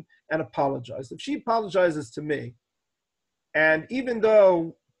came and apologized. If she apologizes to me, and even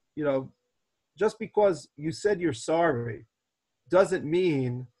though, just because you said you're sorry, doesn't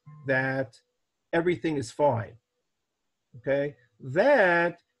mean that everything is fine. Okay?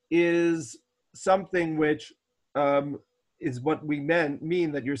 That is something which is what we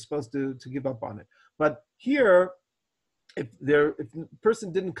mean that you're supposed to give up on it. But here, if the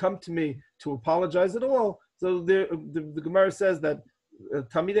person didn't come to me to apologize at all, so the Gemara says that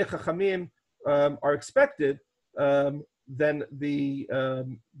Talmidei Chachamim are expected, then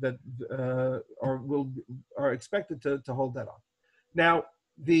are expected to hold that on. Now,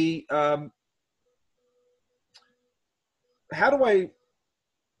 how do I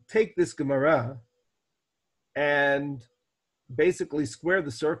take this Gemara and basically square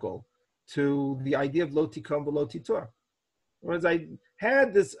the circle to the idea of lo tikom v'lo titor? Whereas I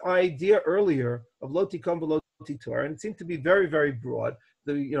had this idea earlier of lo tikom v'lo titor, and it seemed to be very, very broad.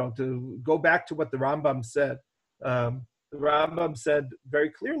 To go back to what the Rambam said, the Rambam said very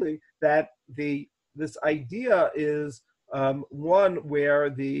clearly that this idea is one where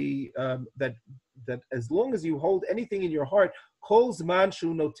that as long as you hold anything in your heart, kol zman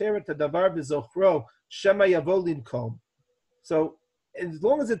shu noteret hadavar v'zochro shema yavo linkom. So as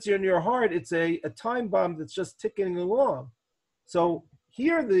long as it's in your heart, it's a time bomb that's just ticking along. So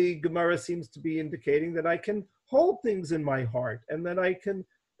here the Gemara seems to be indicating that I can hold things in my heart, and that I can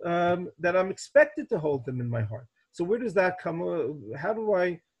that I'm expected to hold them in my heart. So where does that come? How do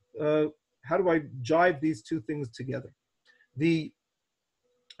I jive these two things together? The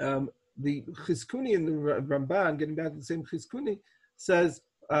Chizkuni and the Ramban, getting back to the same Chizkuni, says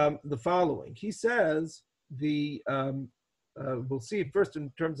the following. He says we'll see it first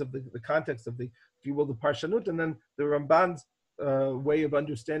in terms of the context of if you will, the Parshanut, and then the Ramban's way of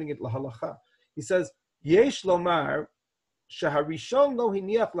understanding it, lahalacha. He says, Yesh lomar shaharishon lo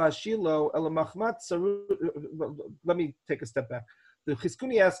hiniach lahashilo el machmat sarut. Let me take a step back. The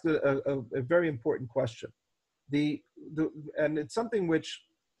Chizkuni asked a very important question. And it's something which,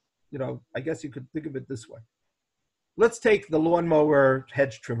 I guess you could think of it this way. Let's take the lawnmower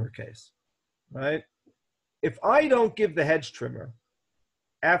hedge trimmer case, right? If I don't give the hedge trimmer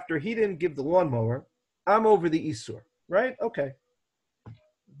after he didn't give the lawnmower, I'm over the Isur, right? Okay.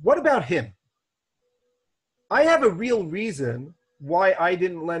 What about him? I have a real reason why I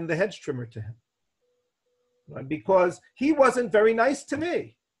didn't lend the hedge trimmer to him, right? Because he wasn't very nice to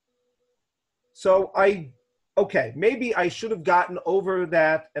me. So maybe I should have gotten over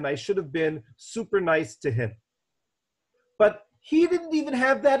that and I should have been super nice to him. But he didn't even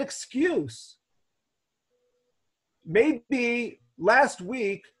have that excuse. Maybe last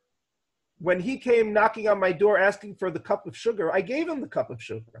week when he came knocking on my door asking for the cup of sugar, I gave him the cup of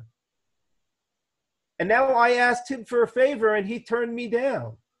sugar. And now I asked him for a favor and he turned me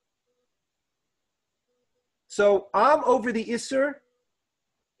down. So I'm over the Isser.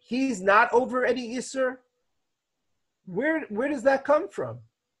 He's not over any Isser. Where does that come from?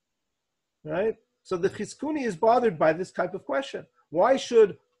 Right? So the Chizkuni is bothered by this type of question. Why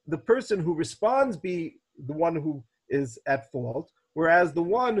should the person who responds be the one who is at fault, whereas the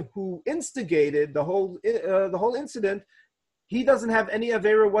one who instigated the whole incident, he doesn't have any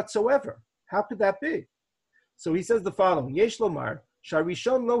avera whatsoever? How could that be? So he says the following: Yesh lomar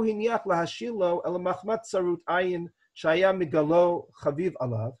sharishon lo hiniach lahashilo el machmat sarut ayin shaya migalo chaviv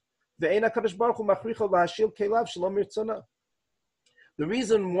alav ve'en hakadosh baruch hu machricho lahashil kelav shalom mirtzona. The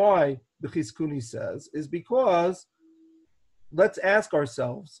reason why the Chizkuni says is because let's ask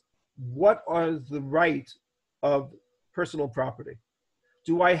ourselves, what are the right of personal property?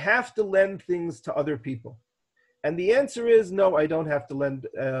 Do I have to lend things to other people? And the answer is no, I don't have to lend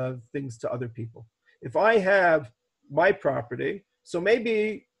things to other people. If I have my property, so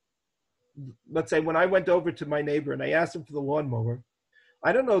maybe, let's say when I went over to my neighbor and I asked him for the lawnmower,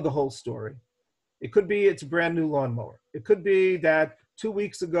 I don't know the whole story. It could be it's a brand new lawnmower. It could be that 2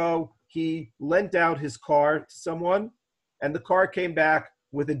 weeks ago he lent out his car to someone and the car came back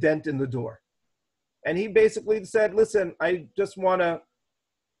with a dent in the door. And he basically said, listen, I don't want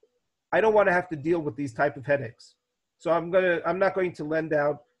to have to deal with these type of headaches. So I'm not going to lend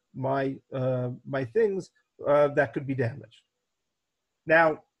out my things that could be damaged.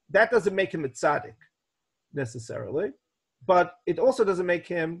 Now, that doesn't make him a tzaddik necessarily, but it also doesn't make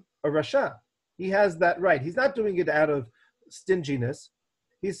him a rasha. He has that right. He's not doing it out of stinginess.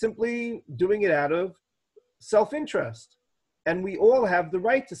 He's simply doing it out of self-interest. And we all have the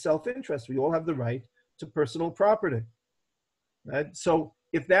right to self-interest. We all have the right to personal property. Right? So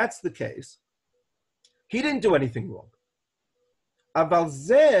if that's the case, he didn't do anything wrong. Aval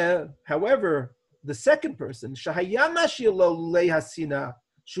zeh, however, the second person,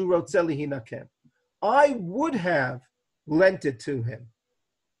 I would have lent it to him.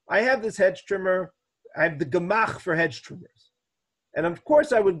 I have this hedge trimmer. I have the gemach for hedge trimmers. And of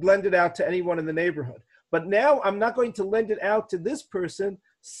course, I would lend it out to anyone in the neighborhood. But now I'm not going to lend it out to this person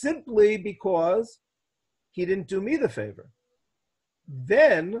simply because he didn't do me the favor.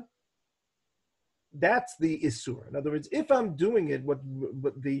 Then that's the isur. In other words, if I'm doing it, what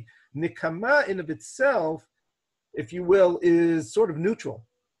the nikama in of itself, if you will, is sort of neutral.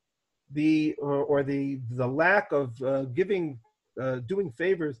 The lack of doing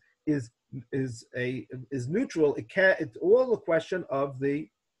favors is neutral. It's all a question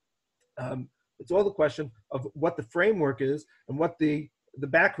of what the framework is and what the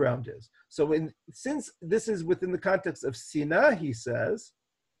background is. So since this is within the context of sinah, he says,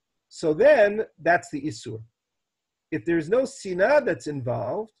 so then that's the isur. If there's no sinah that's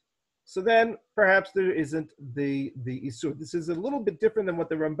involved, so then perhaps there isn't the isur. This is a little bit different than what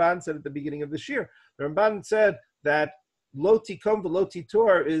the Ramban said at the beginning of the shir. The Ramban said that lo tikom v'lo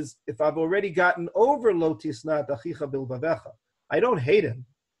titor is if I've already gotten over lo tisnat achicha bilvavecha. I don't hate him.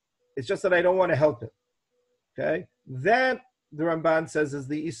 It's just that I don't want to help him. Okay? That, the Ramban says, is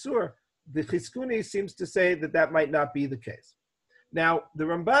the isur. The Chizkuni seems to say that might not be the case. Now, the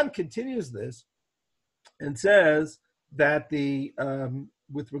Ramban continues this and says that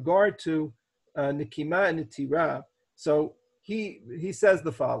with regard to Nikima and Nitira, so he says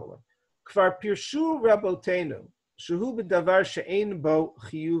the following: Kvar pirshu rabotenu shehu b'davar she'ein bo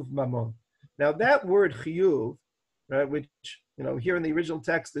chiyuv mamon. Now that word chiyuv, right, which here in the original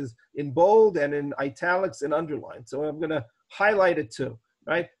text is in bold and in italics and underlined. So I'm going to highlight it too,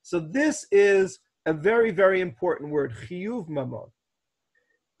 right? So this is a very, very important word, chiyuv mamon.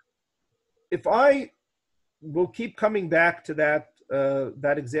 If I will keep coming back to that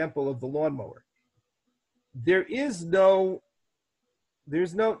example of the lawnmower, there's no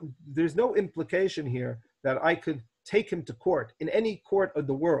implication here that I could take him to court in any court of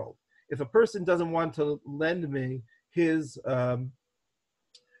the world if a person doesn't want to lend me his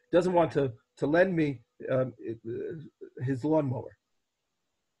his lawnmower.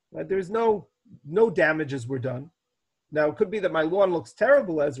 Right? There's no damages were done. Now it could be that my lawn looks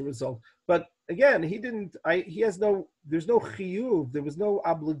terrible as a result, but again, there's no chiyuv, there was no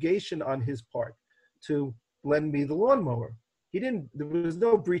obligation on his part to lend me the lawnmower. There was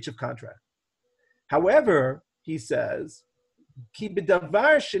no breach of contract. However, he says, ki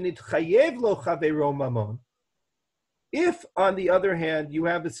b'davar shenitchayev lo chaveiro mamon. If, on the other hand, you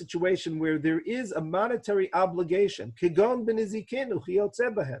have a situation where there is a monetary obligation, kigon b'nizikenu chiyotze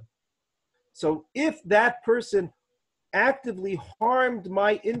bahem. So if that person actively harmed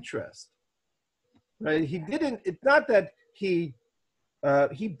my interest, right? It's not that he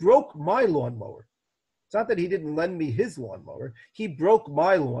broke my lawnmower. It's not that he didn't lend me his lawnmower. He broke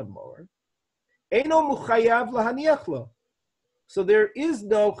my lawnmower. Eino muchayav lahaniach lo. So there is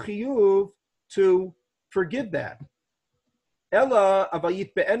no chiyuv to forgive that. Ella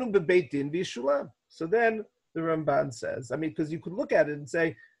avayit be'enu bebeit din v'yishulam. So then the Ramban says, because you could look at it and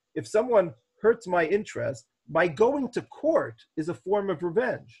say, if someone hurts my interest, my going to court is a form of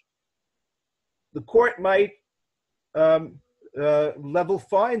revenge. The court might level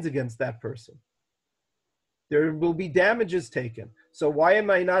fines against that person. There will be damages taken. So why am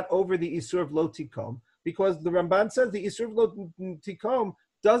I not over the Isur of Lo Tikom? Because the Ramban says the Isur of Lo Tikom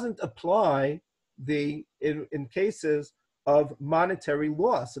doesn't apply in cases of monetary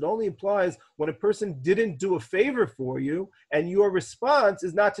loss. It only applies when a person didn't do a favor for you and your response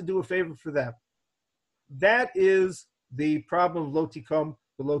is not to do a favor for them. That is the problem of Lo Tikom,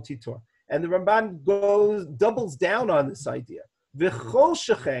 the Lo Titor. And the Ramban doubles down on this idea. V'chol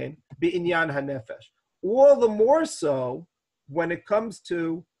shechen b'inyan hanefesh. All the more so when it comes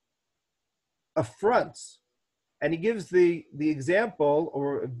to affronts. And he gives the example,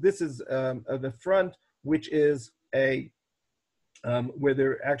 or this is of affront, which is where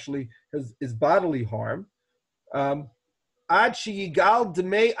there actually is bodily harm. Ad sheyigal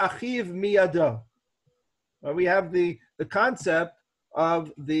dmei achiv miyado. We have the concept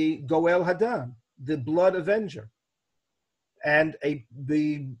of the goel hadam, the blood avenger. And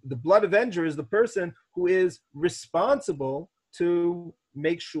the blood avenger is the person who is responsible to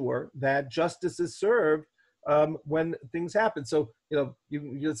make sure that justice is served when things happen. So,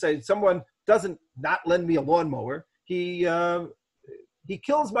 you say someone doesn't not lend me a lawnmower. He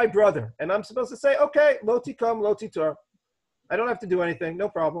kills my brother, and I'm supposed to say, okay, lo tikam, lo titor. I don't have to do anything, no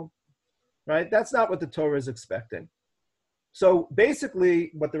problem, right? That's not what the Torah is expecting. So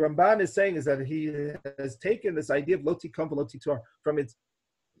basically, what the Ramban is saying is that he has taken this idea of lo tikam v'lo titor from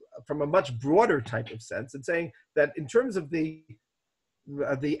a much broader type of sense, and saying that in terms of the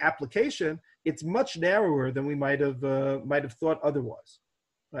application, it's much narrower than we might have thought otherwise,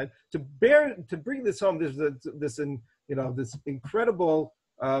 right? To bring this home, there's this incredible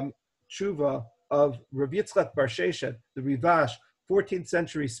tshuva of Rav Yitzchak Bar Sheshet, the Rivash, 14th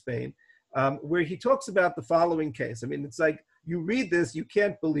century Spain, where he talks about the following case. I mean, it's like you read this, you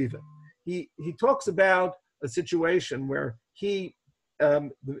can't believe it. He talks about a situation where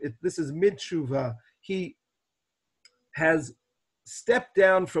this is mid tshuva. He has stepped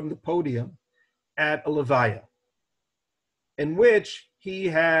down from the podium at a levaya, in which he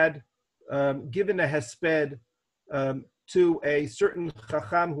had given a hesped to a certain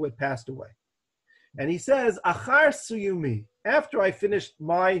chacham who had passed away. And he says, Achar suyumi, after I finished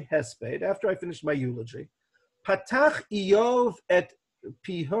my hesped, after I finished my eulogy, patach Iyov et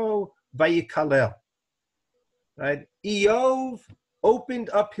piho vayikalel. Right? Iyov opened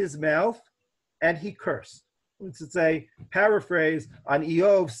up his mouth and he cursed. It's a paraphrase on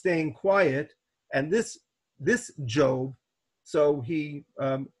Iyov staying quiet, and this Job, so he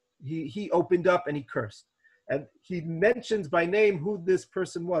opened up and he cursed. And he mentions by name who this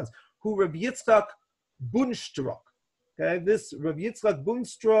person was, who Rabbi Yitzchak Bunstrok. Okay, this Rabbi Yitzchak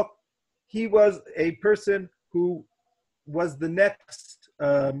Bunstrok, he was a person who was the next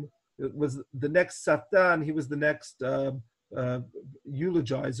Satan. He was the next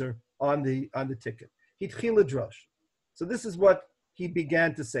eulogizer on the ticket. Hitchila drosh. So this is what he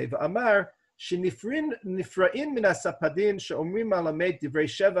began to say. V'amar shenifrain min hasapadin she'omrim alamed divrei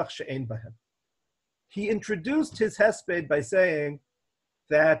shevach she'ein bahem. He introduced his hesped by saying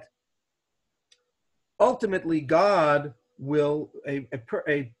that ultimately God will, a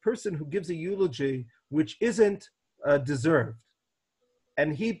person who gives a eulogy which isn't deserved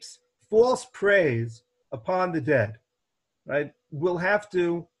and heaps false praise upon the dead, right, will have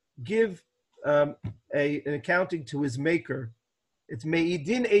to give an accounting to his maker. It's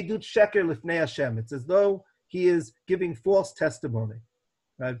me'idin edut sheker lifnei Hashem. It's as though he is giving false testimony.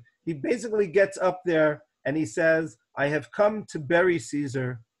 Right? He basically gets up there and he says, I have come to bury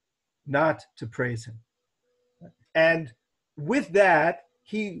Caesar, not to praise him. And with that,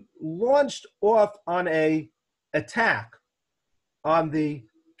 he launched off on an attack on the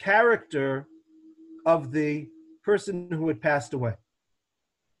character of the person who had passed away,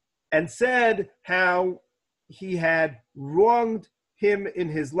 and said how he had wronged him in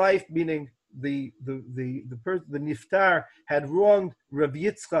his life, meaning the niftar had wronged Rav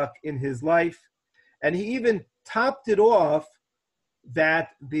Yitzchak in his life, and he even topped it off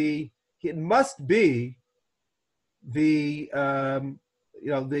that it must be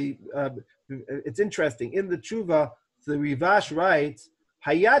it's interesting in the tshuva. The Rivash writes,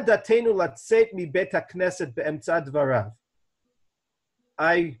 "Hayad datenu latzet mi bet hakneset be'emtza dvarav."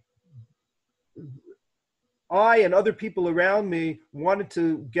 I and other people around me wanted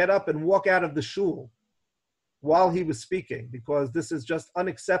to get up and walk out of the shul while he was speaking, because this is just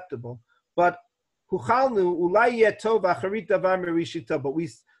unacceptable. But but we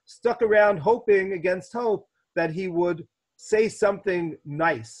stuck around hoping against hope that he would say something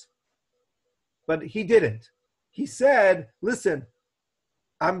nice. But he didn't. He said, listen,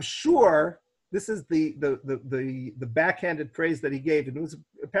 I'm sure, this is the backhanded praise that he gave, and it was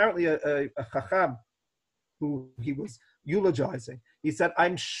apparently a chacham who he was eulogizing. He said,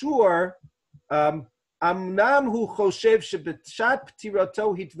 I'm sure, amnam hu choshev sheb'shat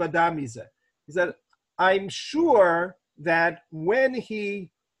ptirato hitvada mizeh. He said, I'm sure that when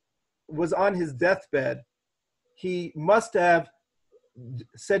he was on his deathbed, he must have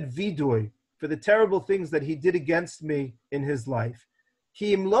said vidui for the terrible things that he did against me in his life.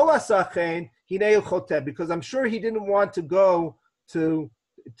 Because I'm sure he didn't want to go to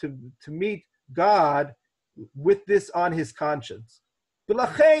meet God with this on his conscience. And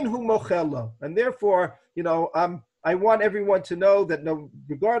therefore, I want everyone to know that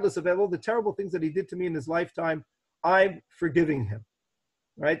regardless of all the terrible things that he did to me in his lifetime, I'm forgiving him.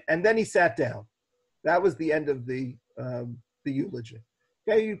 Right? And then he sat down. That was the end of the eulogy.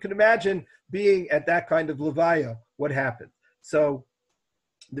 Okay, you can imagine being at that kind of levaya, what happened. So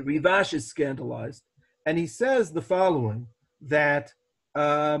the Rivash is scandalized, and he says the following, that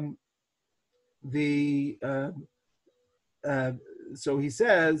so he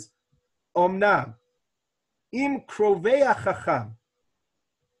says, Omnam, im krovei chacham,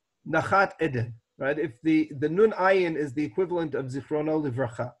 nachat eden, right? If the nun ayin is the equivalent of zichrono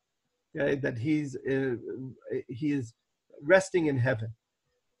livracha, okay, that he is resting in heaven.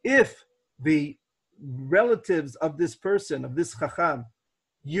 If the relatives of this person, of this chacham,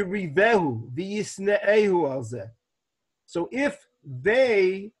 yirivehu v'yisne'ehu alzeh, so if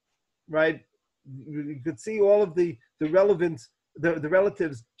they, right, you could see all of the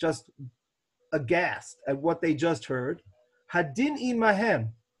relatives just aghast at what they just heard. Hadin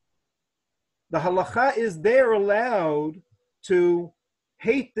imahem. The halacha is they're allowed to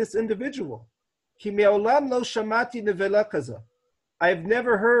hate this individual. Ki me'olam lo shamati nevela kaza. I've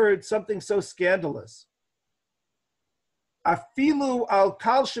never heard something so scandalous. Afilu al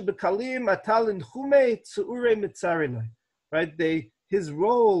kal shebekalim atalin chume tzuure mitzarinai. Right? His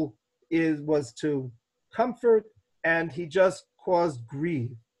role was to comfort, and he just caused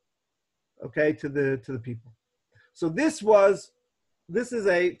grief, okay, to the people. So this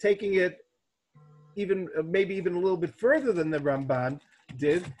is taking it even maybe even a little bit further than the Ramban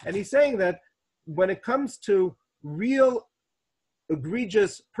did, and he's saying that when it comes to real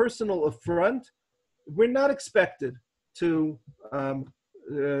egregious personal affront, we're not expected to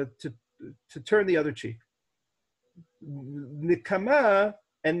turn the other cheek. Nikama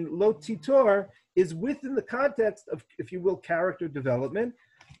and lo titor is within the context of, if you will, character development.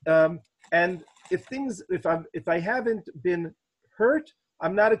 And if I haven't been hurt,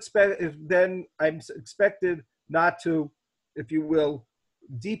 I'm not then I'm expected not to, if you will,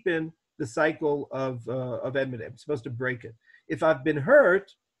 deepen the cycle of enmity. I'm supposed to break it. If I've been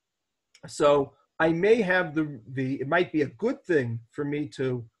hurt, so I may have it might be a good thing for me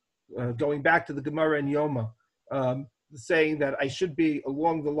to, going back to the Gemara and Yoma, saying that I should be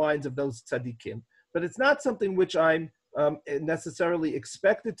along the lines of those tzaddikim, but it's not something which I'm necessarily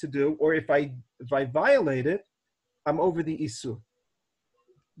expected to do, or if I violate it, I'm over the isur.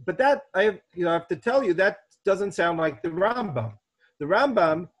 But that I have to tell you, that doesn't sound like the Rambam. The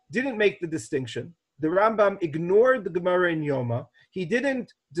Rambam didn't make the distinction. The Rambam ignored the Gemara in Yoma. He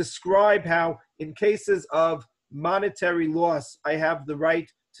didn't describe how, in cases of monetary loss, I have the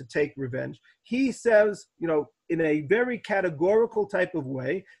right to take revenge. He says, in a very categorical type of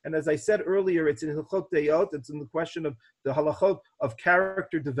way, and as I said earlier, it's in Hilchot Deyot, it's in the question of the halachot of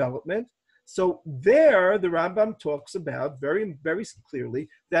character development. So there, the Rambam talks about very, very clearly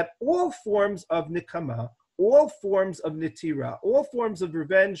that all forms of nikama, all forms of nitira, all forms of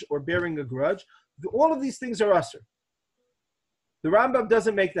revenge or bearing a grudge, all of these things are asur. The Rambam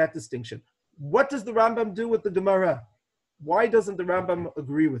doesn't make that distinction. What does the Rambam do with the Gemara? Why doesn't the Rambam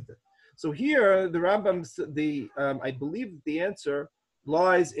agree with it? So here, the Rambam, I believe the answer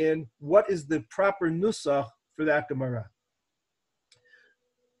lies in what is the proper nusach for that Gemara.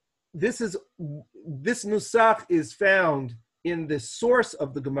 This nusach is found in the source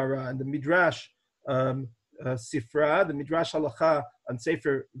of the Gemara and the Midrash Sifra, the Midrash Halacha on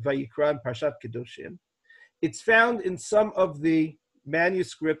Sefer Vayikra and Parshat Kedoshim. It's found in some of the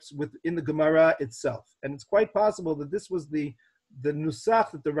manuscripts within the Gemara itself, and it's quite possible that this was the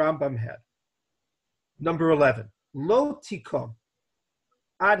nusach that the Rambam had. Number 11, Lo tikom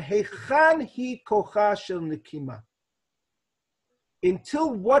ad hechan hi kocha shel nikima.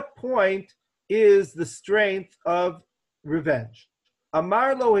 Until what point is the strength of revenge?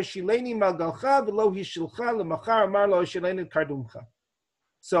 Amar lo heshileni malgalcha v'lo hishilcha lemachar amar lo heshileni kardumcha.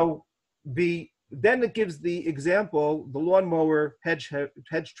 So then it gives the example, the lawnmower hedge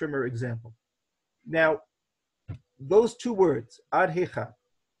trimmer example. Now, those two words, ad hecha,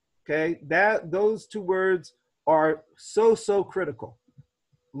 okay, those two words are so critical.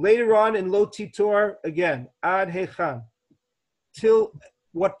 Later on in lo titor, again, ad hechan, till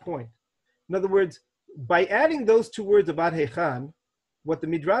what point? In other words, by adding those two words of ad hechan, what the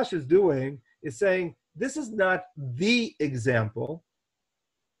Midrash is doing is saying, this is not the example,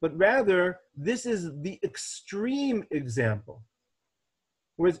 but rather, this is the extreme example.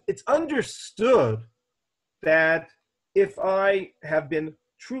 Whereas it's understood that if I have been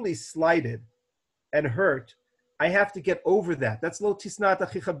truly slighted and hurt, I have to get over that. That's lo tisnat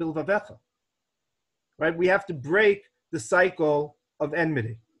achicha bilvavecha. Right? We have to break the cycle of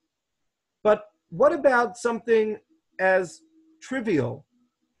enmity. But what about something as trivial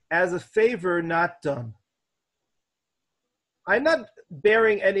as a favor not done? I'm not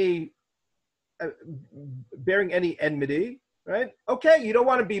bearing any enmity, right? Okay, you don't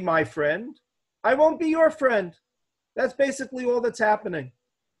want to be my friend. I won't be your friend. That's basically all that's happening.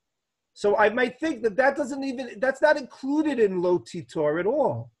 So I might think that's not included in lo titor at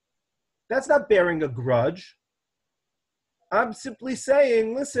all. That's not bearing a grudge. I'm simply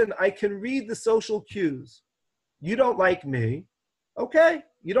saying, listen, I can read the social cues. You don't like me. Okay,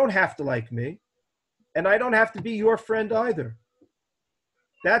 you don't have to like me. And I don't have to be your friend either.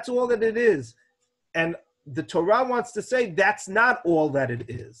 That's all that it is. And the Torah wants to say that's not all that it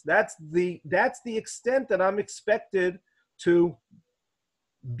is. That's the extent that I'm expected to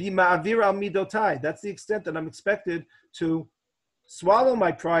be ma'avir al midotai. That's the extent that I'm expected to swallow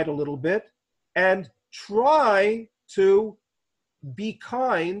my pride a little bit and try to be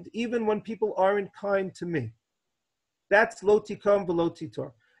kind even when people aren't kind to me. That's lo tikom v'lo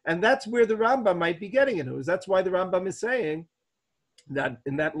titor. And that's where the Rambam might be getting it. That's why the Rambam is saying that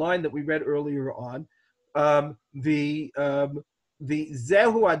in that line that we read earlier on, the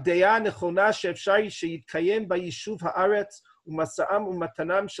zehu adeya nechona she'efshar sheyitkayem b'yishuv haaretz umasa'am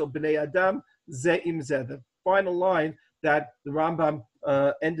umatanam shel bnei adam ze im ze. The final line that the Rambam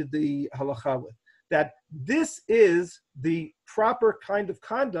ended the halacha with. That this is the proper kind of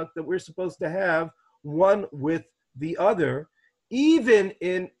conduct that we're supposed to have one with the other, even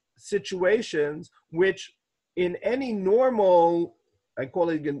in situations which in any normal, I call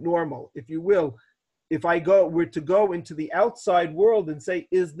it normal, if you will, if I were to go into the outside world and say,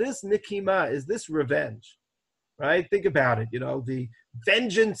 is this nikima, is this revenge, right? Think about it, the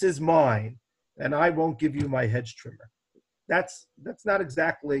vengeance is mine and I won't give you my hedge trimmer. That's not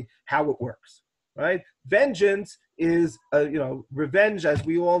exactly how it works, right? Vengeance is, revenge, as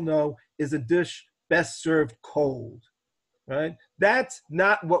we all know, is a dish best served cold, right? That's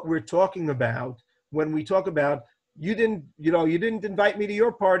not what we're talking about when we talk about you didn't invite me to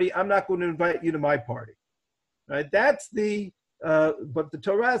your party, I'm not going to invite you to my party, right? That's but the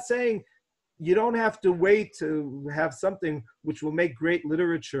Torah is saying you don't have to wait to have something which will make great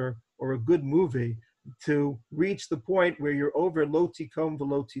literature or a good movie to reach the point where you're over lo tikom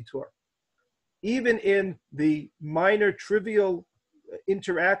v'lo titor. Even in the minor trivial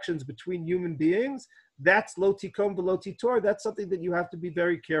interactions between human beings, that's lo tikom v'lo titor. That's something that you have to be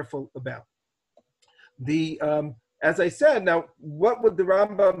very careful about. As I said, now, what would the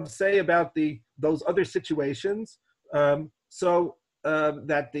Rambam say about those other situations? That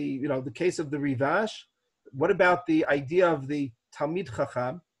the case of the Rivash. What about the idea of the Talmid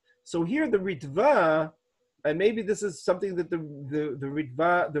Chacham? So here the Ritva, and maybe this is something that the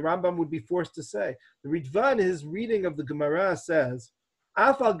Ritva, the Rambam would be forced to say. The Ritva in his reading of the Gemara says,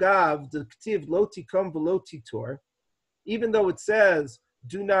 Af agav the ktiv lo tikom v'lo titor, even though it says,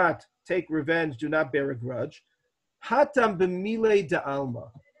 do not take revenge, do not bear a grudge. Hatam b'milei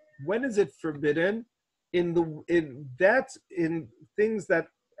da'alma. When is it forbidden? That's in things that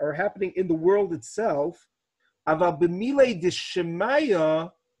are happening in the world itself. Aval b'milei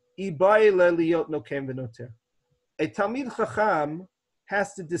d'shemaya ibai leliot nokem v'noter. A Talmid Chacham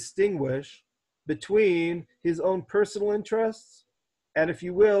has to distinguish between his own personal interests and, if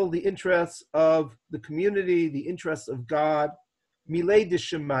you will, the interests of the community, the interests of God. Milei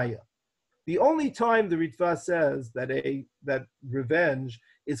d'shemaya. The only time the Ritva says that revenge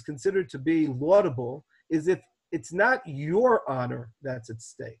is considered to be laudable is if it's not your honor that's at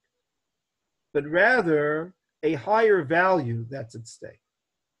stake, but rather a higher value that's at stake.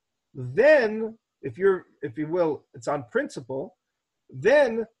 Then, if you will, it's on principle,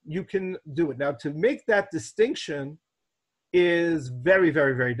 then you can do it. Now, to make that distinction is very,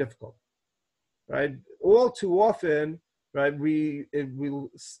 very, very difficult, right? All too often, right, we'll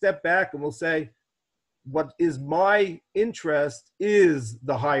step back and we'll say, what is my interest is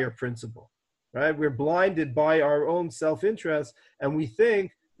the higher principle, right? We're blinded by our own self-interest, and we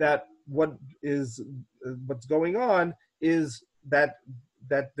think that what's going on is that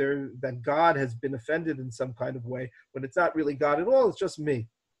God has been offended in some kind of way, when it's not really God at all. It's just me,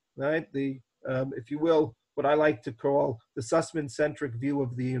 right? If you will, what I like to call the Zusman-centric view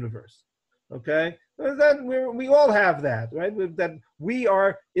of the universe. Okay, we all have that, right? That we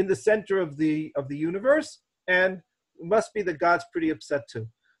are in the center of the universe, and it must be that God's pretty upset too.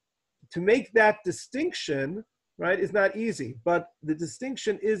 To make that distinction, right, is not easy, but the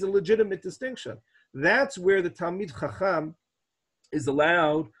distinction is a legitimate distinction. That's where the Talmid Chacham is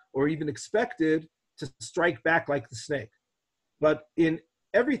allowed or even expected to strike back like the snake. But in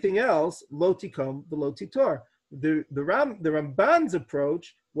everything else, lo tikom v'lo titor. The Ramban's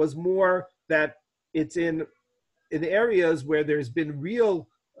approach was more that it's in areas where there's been real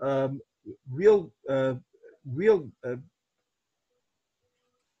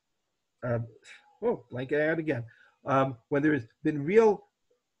blanking out again. When there's been real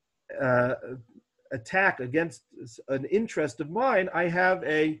attack against an interest of mine, I have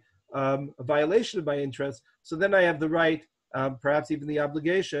a violation of my interest. So then I have the right, perhaps even the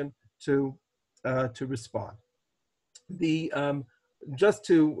obligation, to respond. The just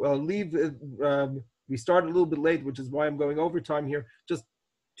to leave, we started a little bit late, which is why I'm going overtime here. Just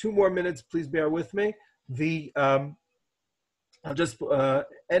 2 more minutes, please bear with me. I'll just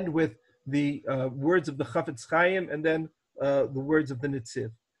end with the words of the Chafetz Chaim and then the words of the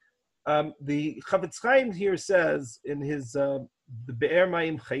Nitziv. The Chafetz Chaim here says in his the Be'er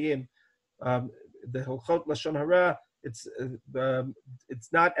Mayim Chayim, the Hilchot Lashon Hara, it's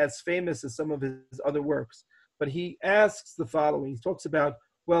not as famous as some of his other works, but he asks the following. He talks about,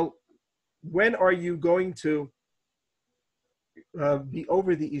 well, when are you going to be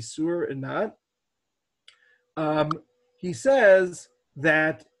over the Isur and not? He says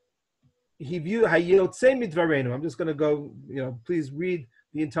that he viewed Hayotze midvarenu. I'm just going to go, please read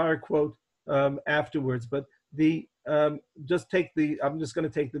the entire quote afterwards, but I'm just going to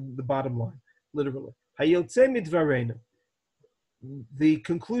take the bottom line, literally. Hayotze midvarenu. The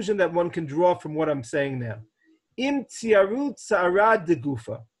conclusion that one can draw from what I'm saying now. Im tziarut tzara de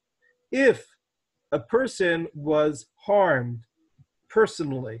gufa. If a person was harmed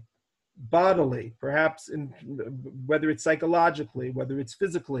personally, bodily, perhaps whether it's psychologically, whether it's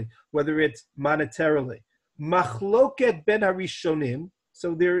physically, whether it's monetarily. Machloket ben harishonim.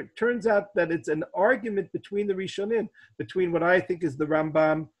 So there turns out that it's an argument between the Rishonim, between what I think is the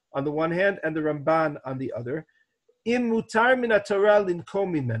Rambam on the one hand and the Ramban on the other. Im mutar min haTorah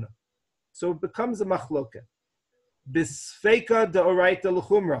linkom mimeno. So it becomes a machloket. Bisfeika deoraita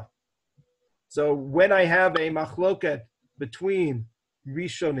l'chumra. So when I have a machloket between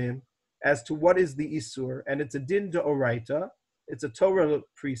Rishonim as to what is the Isur, and it's a din deoraita, it's a Torah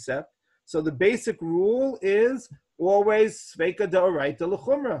precept. So the basic rule is always Sveika deoraita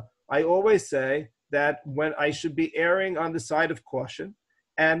l'chumra. I always say that when I should be erring on the side of caution,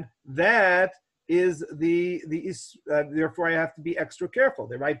 and that is therefore I have to be extra careful.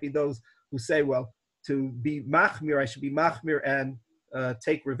 There might be those who say, well, to be machmir, I should be machmir and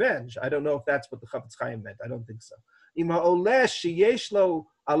take revenge. I don't know if that's what the Chafetz Chaim meant. I don't think so.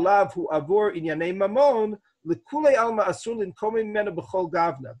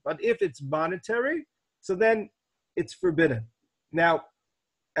 But if it's monetary, so then it's forbidden. Now,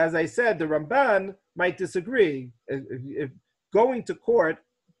 as I said, the Ramban might disagree. If going to court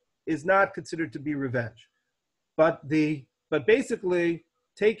is not considered to be revenge, but basically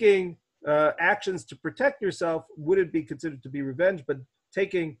taking actions to protect yourself wouldn't be considered to be revenge, but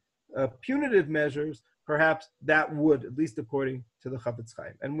taking punitive measures, perhaps that would, at least according to the Chafetz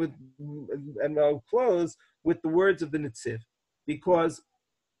Chaim. And I'll close with the words of the Nitziv, because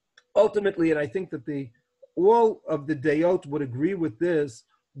ultimately, and I think that all of the Dayot would agree with this,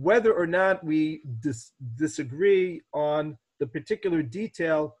 whether or not we disagree on the particular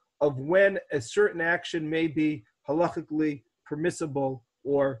detail of when a certain action may be halachically permissible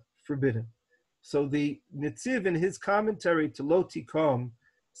or forbidden. So the Nitziv in his commentary to Lo Tikom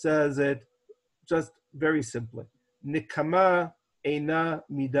says it just very simply. Nikama eina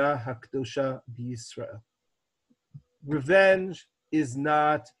midah hakdosha b'Yisrael. Revenge is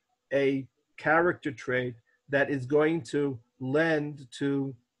not a character trait that is going to lend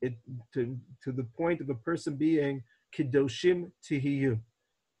to the point of a person being kiddoshim tihiyu.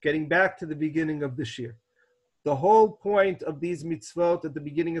 Getting back to the beginning of the shir. The whole point of these mitzvot at the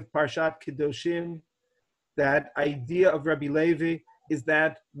beginning of Parshat Kedoshim, that idea of Rabbi Levi, is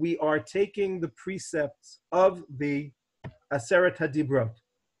that we are taking the precepts of the Aseret HaDibrot.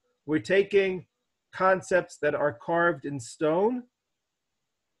 We're taking concepts that are carved in stone,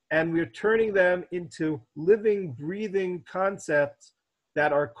 and we're turning them into living, breathing concepts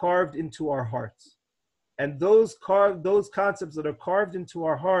that are carved into our hearts. And those concepts that are carved into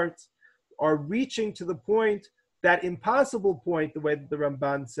our hearts are reaching to the point, that impossible point, the way that the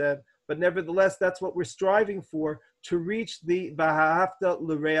Ramban said, but nevertheless, that's what we're striving for, to reach the V'ahavta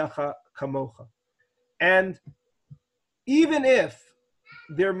l'reacha kamocha. And even if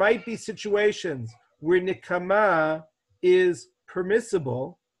there might be situations where nikama is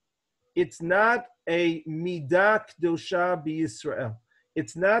permissible, it's not a midah kdosha b'Yisrael.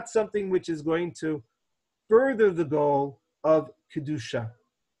 It's not something which is going to further the goal of kedusha.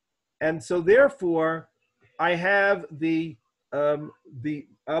 And so therefore, I have the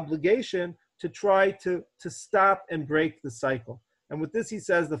obligation to try to stop and break the cycle. And with this, he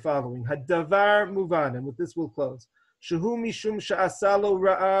says the following: Hadavar muvan, and with this we'll close. Shehu mishum sha'asalo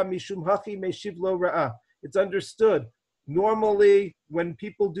ra'a mishum hachi meshiv lo ra'a. It's understood. Normally, when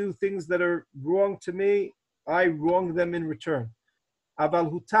people do things that are wrong to me, I wrong them in return.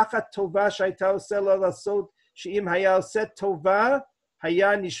 Aval hutachat tova shayta oseh lo lasot she'im haya oseh tova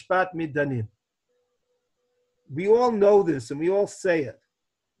haya nishpat midanim. We all know this and we all say it,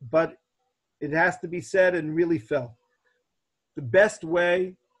 but it has to be said and really felt. the best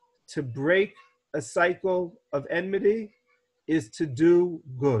way to break a cycle of enmity is to do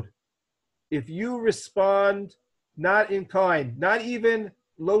good. If you respond not in kind, not even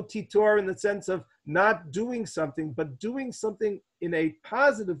lo titor in the sense of not doing something, but doing something in a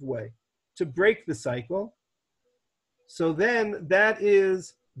positive way to break the cycle, so then that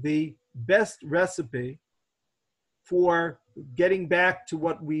is the best recipe for getting back to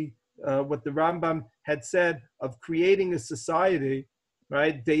what the Rambam had said of creating a society,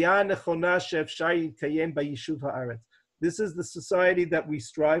 right? This is the society that we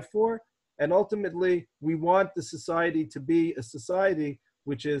strive for, and ultimately we want the society to be a society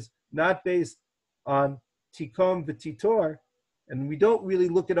which is not based on tikom v'titor, and we don't really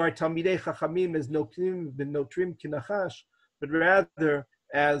look at our Talmidei Chachamim as notrim v'notrim kinachash, but rather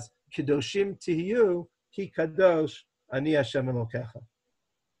as kedoshim tihiyu ki kadosh ani Hashem Elokecha.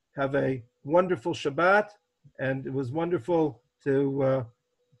 Have a wonderful Shabbat, and it was wonderful to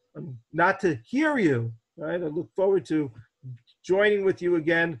not to hear you. Right, I look forward to joining with you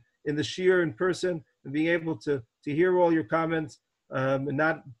again in the shiur in person and being able to hear all your comments and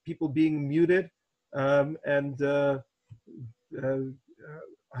not people being muted. I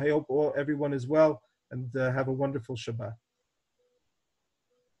hope everyone is well and have a wonderful Shabbat.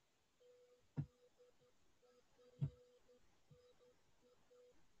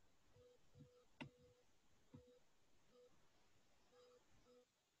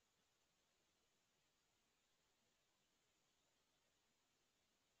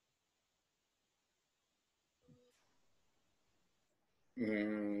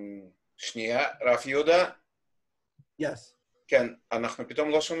 שנייה, רב יהודה? Yes. כן, אנחנו פתאום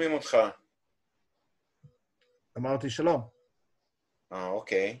לא שומעים אותך. אמרתי שלום.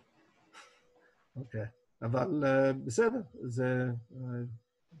 אוקיי. אוקיי. אבל בסדר,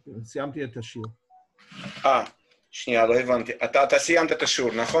 סיימתי את השיעור. שנייה, לא הבנתי. אתה סיימת את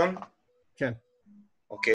השיעור, נכון? כן.